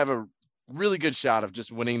he's going to have a really good shot of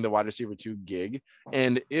just winning the wide receiver 2 gig.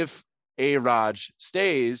 And if A-Raj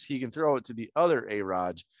stays, he can throw it to the other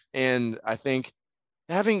A-Raj. And I think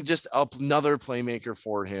having just another playmaker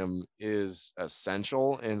for him is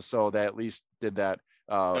essential. And so they at least did that.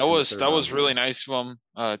 That was really nice of him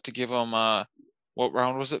to give him what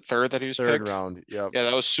round was it? Third that he was third picked? round. Yeah,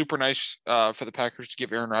 that was super nice for the Packers to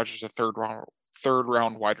give Aaron Rodgers a third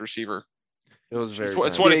round wide receiver. It was very.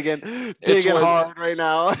 It's what digging hard right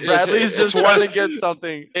now. Bradley's just trying to get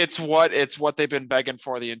something. It's what they've been begging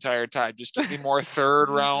for the entire time. Just give me more third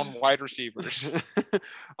round wide receivers.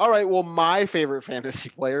 All right. Well, my favorite fantasy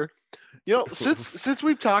player. Since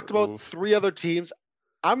we've talked about 3 other teams,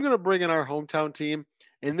 I'm gonna bring in our hometown team,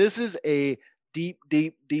 and this is a deep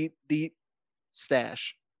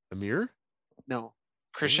stash. Amir? No.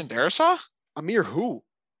 Christian Darrisaw? Amir who?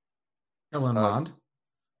 Kellen Mond.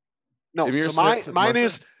 No. Amir so Smith, mine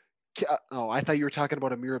is. Oh, I thought you were talking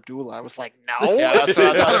about Amir Abdullah. I was like, no. Yeah, that's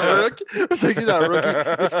what I thought. I was like, he's not a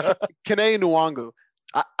rookie. It's Kene Nwangu.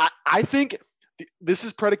 I think this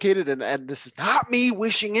is predicated, and this is not me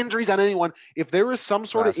wishing injuries on anyone. If there is some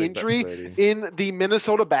sort of injury in the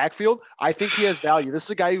Minnesota backfield, I think he has value. This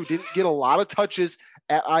is a guy who didn't get a lot of touches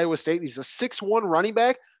at Iowa State. He's a 6'1" running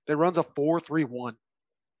back that runs a 4.31.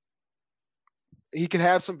 He could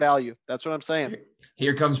have some value. That's what I'm saying.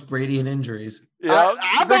 Here comes Brady and injuries. Yeah,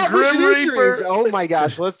 I'm not wishing injuries. Oh my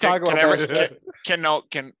gosh, let's talk about that.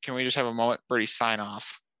 Can we just have a moment? Brady, sign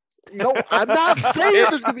off. I'm not saying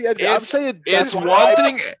there's gonna be injuries. I'm saying it's that's one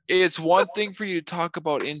thing. It's one thing for you to talk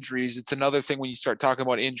about injuries. It's another thing when you start talking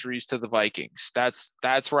about injuries to the Vikings. That's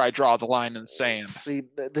where I draw the line in the sand. See,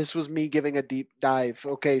 this was me giving a deep dive.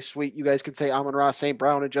 Okay, sweet. You guys can say Amon-Ra, St.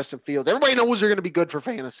 Brown, and Justin Fields. Everybody knows they're going to be good for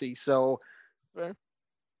fantasy. So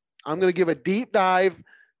I'm going to give a deep dive,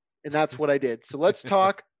 and that's what I did. So let's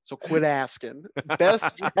talk. So quit asking.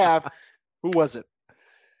 Best draft. Who was it?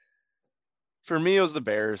 For me, it was the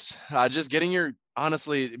Bears. Just getting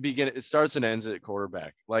it starts and ends at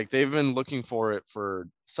quarterback. Like they've been looking for it for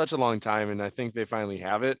such a long time, and I think they finally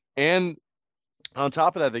have it. And on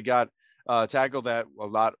top of that, they got a tackle that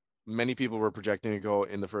many people were projecting to go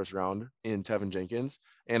in the first round in Tevin Jenkins.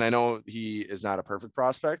 And I know he is not a perfect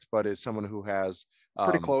prospect, but is someone who has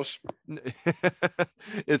pretty close.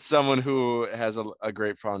 It's someone who has a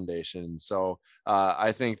great foundation. So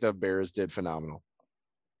I think the Bears did phenomenal.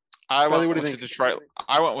 I went with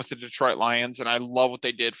the Detroit Lions, and I love what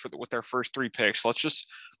they did with their first 3 picks. Let's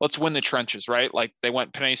win the trenches, right? Like they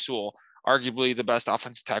went Penei Sewell, arguably the best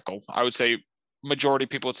offensive tackle. I would say majority of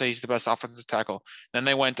people would say he's the best offensive tackle. Then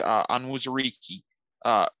they went on Wuzuriki.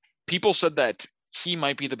 People said that he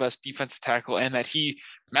might be the best defensive tackle, and that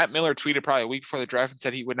Matt Miller tweeted probably a week before the draft and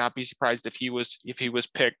said he would not be surprised if he was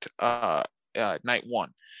picked night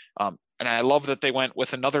 1. And I love that they went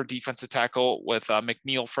with another defensive tackle with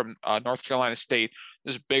McNeil from North Carolina State.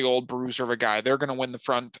 This big old bruiser of a guy. They're going to win the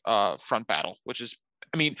front battle, which is,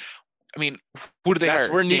 I mean, who do they hire?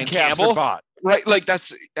 That's where Dan kneecaps Campbell? are bought. Right? Like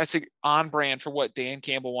that's on brand for what Dan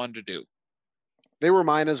Campbell wanted to do. They were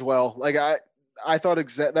mine as well. Like I thought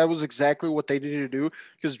that was exactly what they needed to do,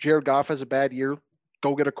 because Jared Goff has a bad year.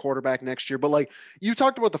 Go get a quarterback next year. But like you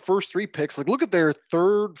talked about the first 3 picks, like look at their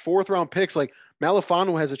 3rd, 4th round picks. Like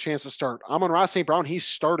Malafanu has a chance to start. Amon-Ra St. Brown, he's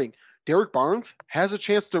starting. Derek Barnes has a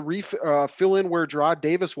chance to fill in where Gerard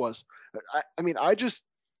Davis was.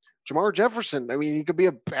 Jamar Jefferson, he could be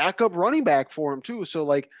a backup running back for him too. So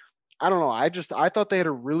like, I don't know. I thought they had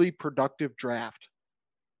a really productive draft.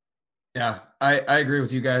 Yeah, I agree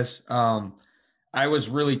with you guys. I was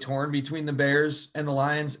really torn between the Bears and the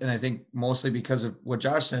Lions, and I think mostly because of what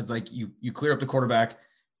Josh said. Like you clear up the quarterback,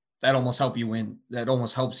 that almost helps you win. That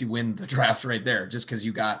almost helps you win the draft right there, just because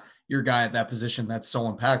you got your guy at that position that's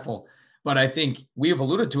so impactful. But I think we have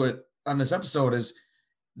alluded to it on this episode is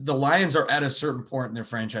the Lions are at a certain point in their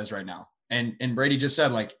franchise right now, and Brady just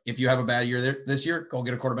said, like, if you have a bad year this year, go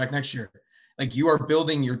get a quarterback next year. Like you are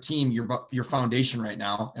building your team, your foundation right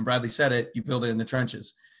now. And Bradley said it, you build it in the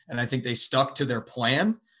trenches. And I think they stuck to their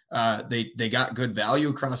plan. They got good value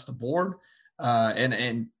across the board.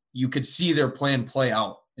 And you could see their plan play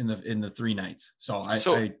out in the 3 nights. So I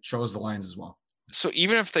chose the Lions as well. So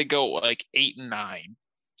even if they go like 8-9,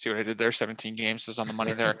 see what I did there? 17 games was on the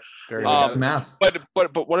money there. Math.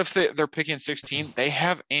 But what if they're picking 16? They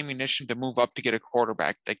have ammunition to move up to get a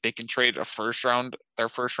quarterback. Like they can trade their first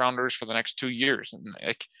rounders for the next 2 years and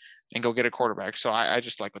go get a quarterback. So I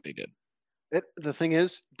just like what they did. The thing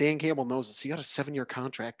is, Dan Campbell knows this. He got a 7-year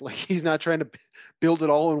contract. Like he's not trying to build it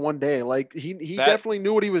all in one day. Like he definitely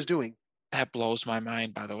knew what he was doing. That blows my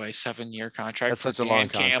mind, by the way. 7-year contract. That's such a long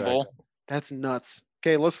contract. Campbell. That's nuts.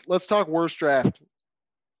 Okay, let's talk worst draft.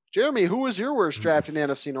 Jeremy, who was your worst draft in the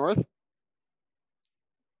NFC North?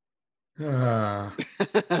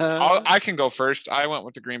 I can go first. I went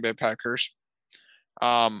with the Green Bay Packers.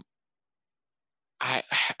 I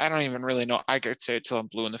don't even really know. I could say it till I'm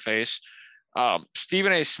blue in the face.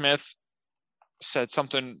 Stephen A. Smith said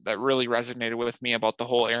something that really resonated with me about the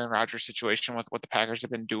whole Aaron Rodgers situation with what the Packers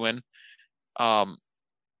have been doing.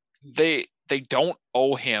 They don't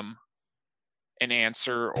owe him an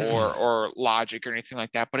answer or logic or anything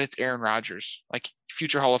like that, but it's Aaron Rodgers, like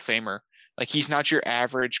future Hall of Famer. Like he's not your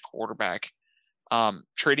average quarterback.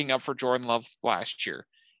 Trading up for Jordan Love last year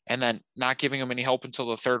and then not giving him any help until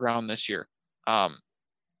the 3rd round this year.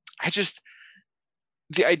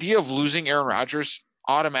 The idea of losing Aaron Rodgers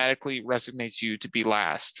automatically resonates you to be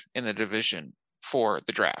last in the division for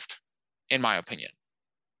the draft, in my opinion.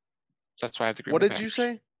 So that's why I have the Green Bay Packers. What did you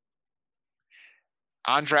say?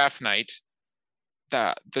 On draft night,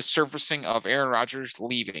 the surfacing of Aaron Rodgers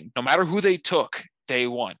leaving, no matter who they took day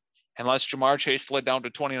 1, unless Jamar Chase slid down to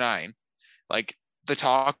 29, like the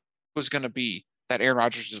talk was going to be that Aaron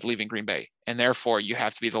Rodgers is leaving Green Bay, and therefore you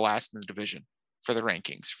have to be the last in the division for the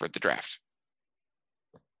rankings for the draft.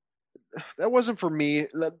 That wasn't for me.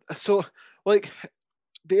 So, like,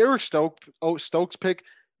 the Eric Stokes pick, it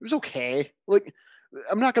was okay. Like,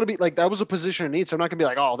 I'm not going to be like, that was a position of need. So I'm not going to be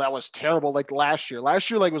like, oh, that was terrible. Like last year,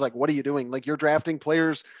 like, was like, what are you doing? Like, you're drafting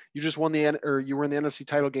players. You just won you were in the NFC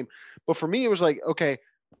title game. But for me, it was like, okay,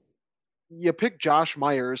 you pick Josh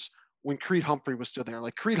Myers when Creed Humphrey was still there.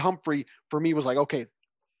 Like Creed Humphrey for me was like, okay,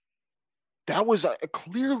 that was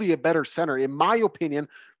clearly a better center in my opinion.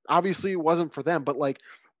 Obviously it wasn't for them, but like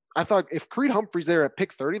I thought if Creed Humphrey's there at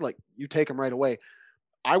pick 30, like you take him right away.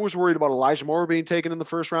 I was worried about Elijah Moore being taken in the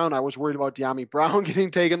first round. I was worried about De'Ami Brown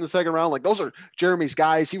getting taken in the second round. Like those are Jeremy's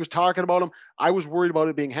guys. He was talking about them. I was worried about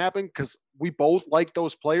it being happening because we both like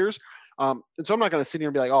those players. And so I'm not going to sit here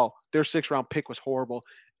and be like, oh, their 6th round pick was horrible.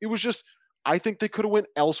 It was just, I think they could have went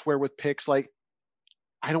elsewhere with picks. Like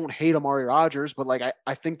I don't hate Amari Rodgers, but like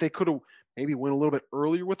I think they could have maybe went a little bit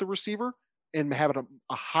earlier with the receiver and have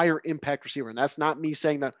a higher impact receiver. And that's not me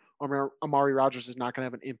saying that Amari Rodgers is not going to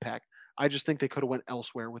have an impact. I just think they could have went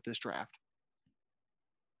elsewhere with this draft.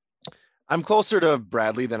 I'm closer to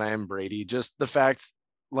Bradley than I am Brady. Just the fact,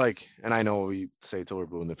 like, and I know we say till we're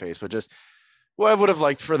blue in the face, but just I would have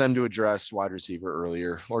liked for them to address wide receiver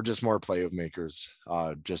earlier or just more playmakers,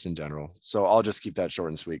 just in general. So I'll just keep that short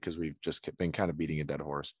and sweet because we've just been kind of beating a dead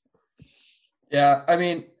horse. Yeah, I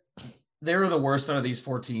mean, they were the worst out of these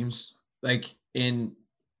 4 teams. Like in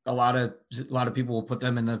a lot of people will put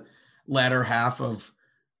them in the latter half of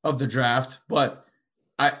the draft, but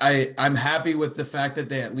I'm happy with the fact that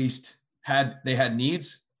they at least had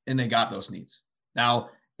needs and they got those needs. Now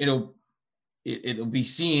it'll be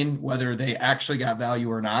seen whether they actually got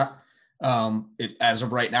value or not. As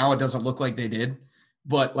of right now, it doesn't look like they did,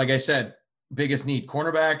 but like I said, biggest need: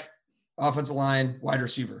 cornerback, offensive line, wide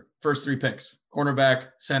receiver. First 3 picks: cornerback,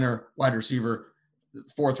 center, wide receiver.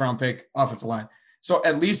 4th round pick, offensive line. So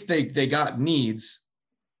at least they got needs.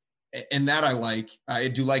 And that I like. I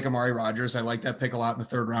do like Amari Rodgers. I like that pick a lot in the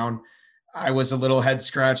 3rd round. I was a little head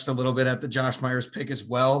scratched a little bit at the Josh Myers pick as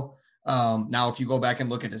well. Now, if you go back and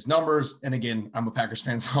look at his numbers, and again, I'm a Packers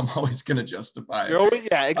fan, so I'm always going to justify it.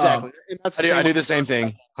 Yeah, exactly. And that's I do the same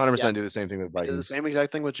thing. 100% do the same thing with Vikings. I did the same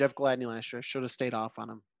exact thing with Jeff Gladney last year. I should have stayed off on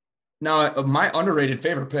him. Now, my underrated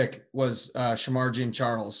favorite pick was Shamar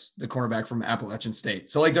Jean-Charles, the cornerback from Appalachian State.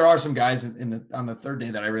 So, like, there are some guys on the 3rd day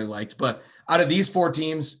that I really liked. But out of these 4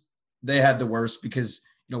 teams, they had the worst because,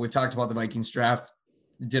 we've talked about the Vikings draft,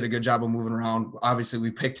 did a good job of moving around. Obviously, we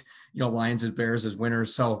picked, Lions and Bears as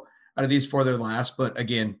winners. So out of these 4, they're last. But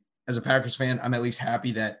again, as a Packers fan, I'm at least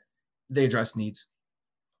happy that they address needs.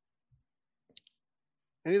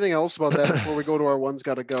 Anything else about that before we go to our one's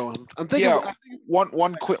got to go? I'm thinking. Yeah,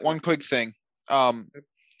 one quick thing.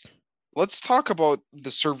 Let's talk about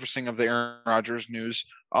the surfacing of the Aaron Rodgers news.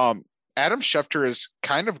 Adam Schefter has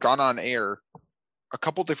kind of gone on air a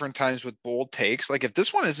couple different times with bold takes. Like, if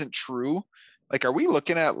this one isn't true, like, are we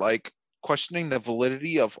looking at like questioning the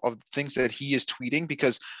validity of things that he is tweeting?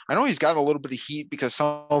 Because I know he's gotten a little bit of heat because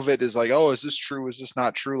some of it is like, oh, is this true? Is this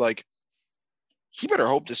not true? Like, he better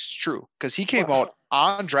hope this is true because he came out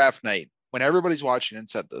on draft night when everybody's watching and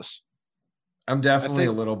said this. I'm definitely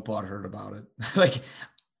a little butthurt about it. Like,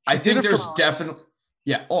 I think there's definitely,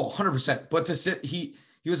 100%. But to sit, he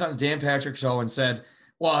was on the Dan Patrick show and said,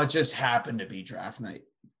 well, it just happened to be draft night.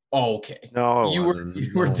 Oh, okay. No, you were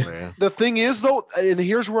the thing is though, and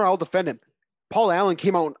here's where I'll defend him. Paul Allen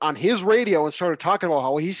came out on his radio and started talking about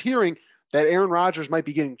how he's hearing that Aaron Rodgers might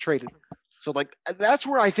be getting traded. So like, that's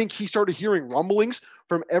where I think he started hearing rumblings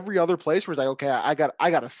from every other place where he's like, okay, I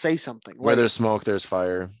got to say something. Where there's smoke, there's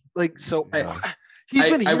fire. Like, so he's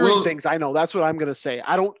been hearing things. I know. That's what I'm going to say.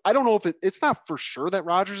 I don't know if it's not for sure that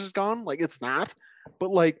Rodgers is gone. Like, it's not, but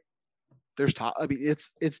like, there's talk. I mean,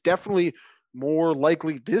 it's definitely more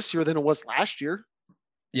likely this year than it was last year.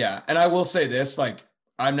 Yeah. And I will say this, like,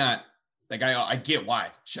 I'm not like, I get why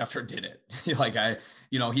Schefter did it. Like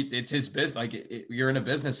it's his business. Like you're in a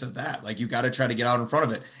business of that. Like you got to try to get out in front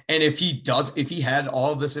of it. And if he had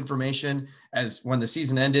all of this information as when the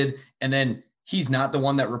season ended, and then he's not the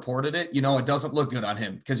one that reported it, it doesn't look good on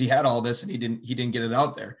him because he had all this and he didn't get it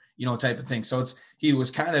out there, type of thing. So he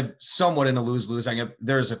was kind of somewhat in a lose-lose.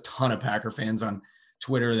 There's a ton of Packer fans on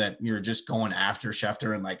Twitter that you're just going after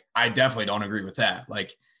Schefter. And like, I definitely don't agree with that.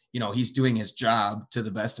 Like, he's doing his job to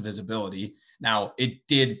the best of his ability. Now it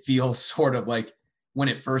did feel sort of like when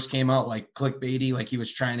it first came out, like clickbaity, like he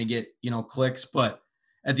was trying to get, clicks, but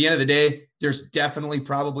at the end of the day, there's definitely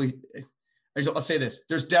I'll say this,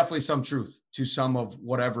 there's definitely some truth to some of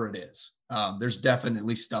whatever it is. There's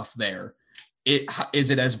definitely stuff there. Is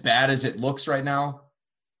it as bad as it looks right now?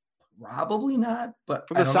 Probably not, but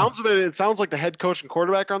from the sounds of it, it sounds like the head coach and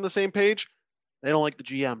quarterback are on the same page. They don't like the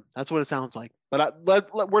GM. That's what it sounds like. But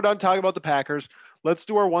we're done talking about the Packers. Let's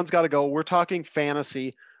do our one's got to go. We're talking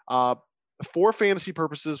fantasy. For fantasy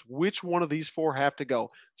purposes, which one of these 4 have to go?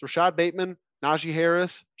 It's Rashad Bateman, Najee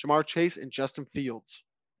Harris, Jamar Chase, and Justin Fields.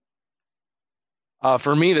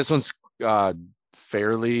 For me, this one's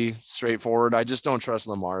fairly straightforward. I just don't trust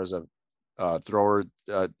Lamar as a thrower.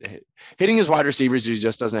 Hitting his wide receivers, he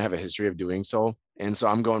just doesn't have a history of doing so. And so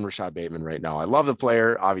I'm going Rashad Bateman right now. I love the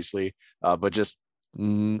player, obviously, but just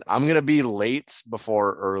I'm going to be late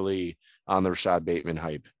before early on the Rashad Bateman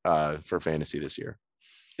hype for fantasy this year.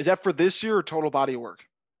 Is that for this year or total body of work?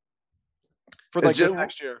 For like this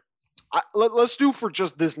next year? Let's do for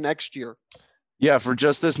just this next year. Yeah, for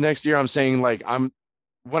just this next year, I'm saying like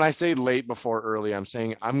when I say late before early, I'm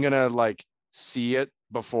saying I'm going to like see it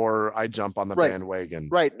before I jump on the bandwagon.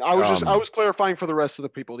 Right. I was clarifying for the rest of the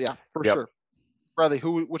people. Yeah, for sure. Bradley,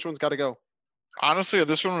 which one's got to go? Honestly,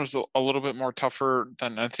 this one was a little bit more tougher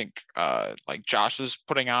than I think like Josh is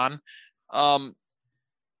putting on. I'm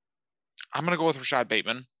going to go with Rashad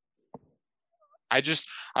Bateman. I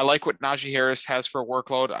like what Najee Harris has for a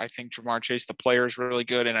workload. I think Jamar Chase, the player, is really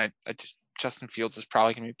good. And Justin Fields is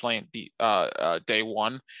probably going to be playing day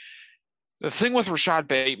one. The thing with Rashad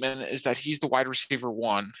Bateman is that he's the wide receiver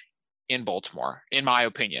 1 in Baltimore, in my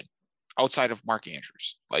opinion, outside of Mark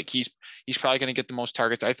Andrews. Like he's probably going to get the most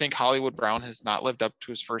targets. I think Hollywood Brown has not lived up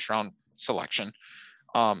to his first round selection.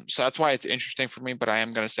 So that's why it's interesting for me, but I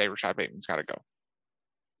am going to say Rashad Bateman's got to go.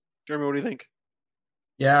 Jeremy, what do you think?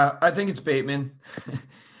 Yeah, I think it's Bateman.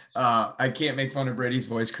 I can't make fun of Brady's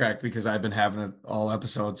voice crack because I've been having it all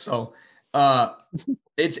episode. So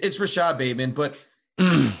it's Rashad Bateman, but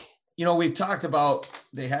we've talked about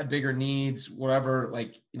they had bigger needs, whatever.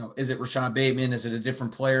 Like, is it Rashad Bateman? Is it a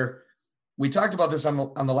different player? We talked about this on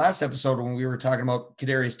the last episode when we were talking about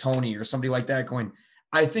Kadarius Toney or somebody like that going,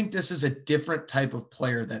 I think this is a different type of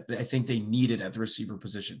player that I think they needed at the receiver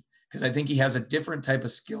position because I think he has a different type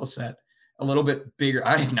of skill set, a little bit bigger.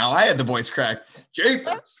 I had the voice crack.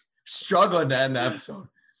 Jacobs struggling to end the episode.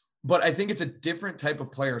 But I think it's a different type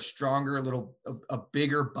of player, stronger, a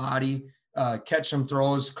bigger body, catch some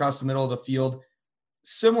throws across the middle of the field,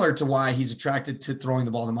 similar to why he's attracted to throwing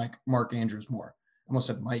the ball to Mark Andrews more. I almost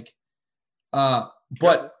said Mike.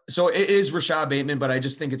 But so it is Rashad Bateman, but I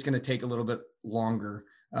just think it's going to take a little bit longer.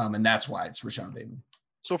 And that's why it's Rashad Bateman.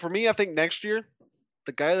 So for me, I think next year,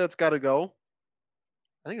 the guy that's got to go,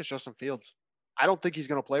 I think it's Justin Fields. I don't think he's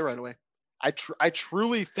going to play right away. I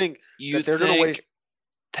truly think that they're going to wait.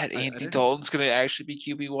 That Andy Dalton's going to actually be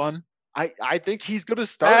QB1? I think he's going to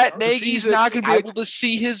start. Matt Nagy's not going to be able to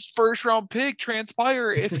see his first round pick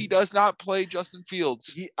transpire if he does not play Justin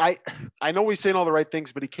Fields. I know he's saying all the right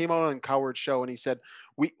things, but he came out on Coward's show and he said,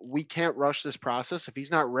 we can't rush this process. If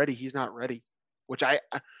he's not ready, he's not ready, which I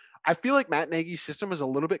feel like Matt Nagy's system is a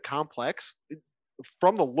little bit complex.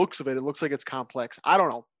 From the looks of it, it looks like it's complex. I don't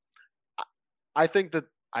know. I think that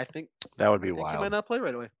would be wild. He might not play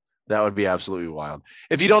right away. That would be absolutely wild.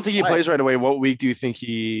 If you don't think he plays right away, what week do you think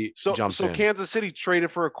he jumps in? So Kansas City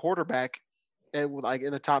traded for a quarterback like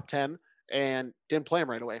in the top 10 and didn't play him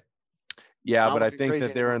right away. Yeah, but I think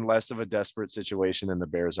that they're in less of a desperate situation than the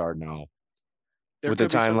Bears are now. With the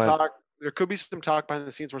timeline. There could be some talk behind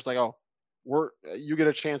the scenes where it's like, oh, you get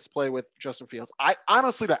a chance to play with Justin Fields. I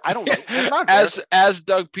honestly, I don't know. As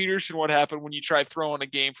Doug Peterson, what happened when you try throwing a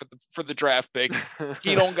game for the draft pick?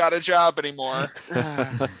 He don't got a job anymore.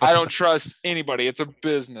 I don't trust anybody. It's a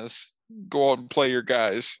business. Go out and play your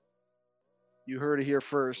guys. You heard it here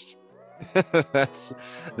first.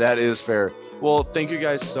 That is fair. Well, thank you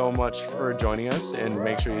guys so much for joining us, and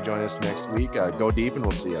make sure you join us next week. Go deep, and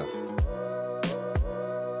we'll see you.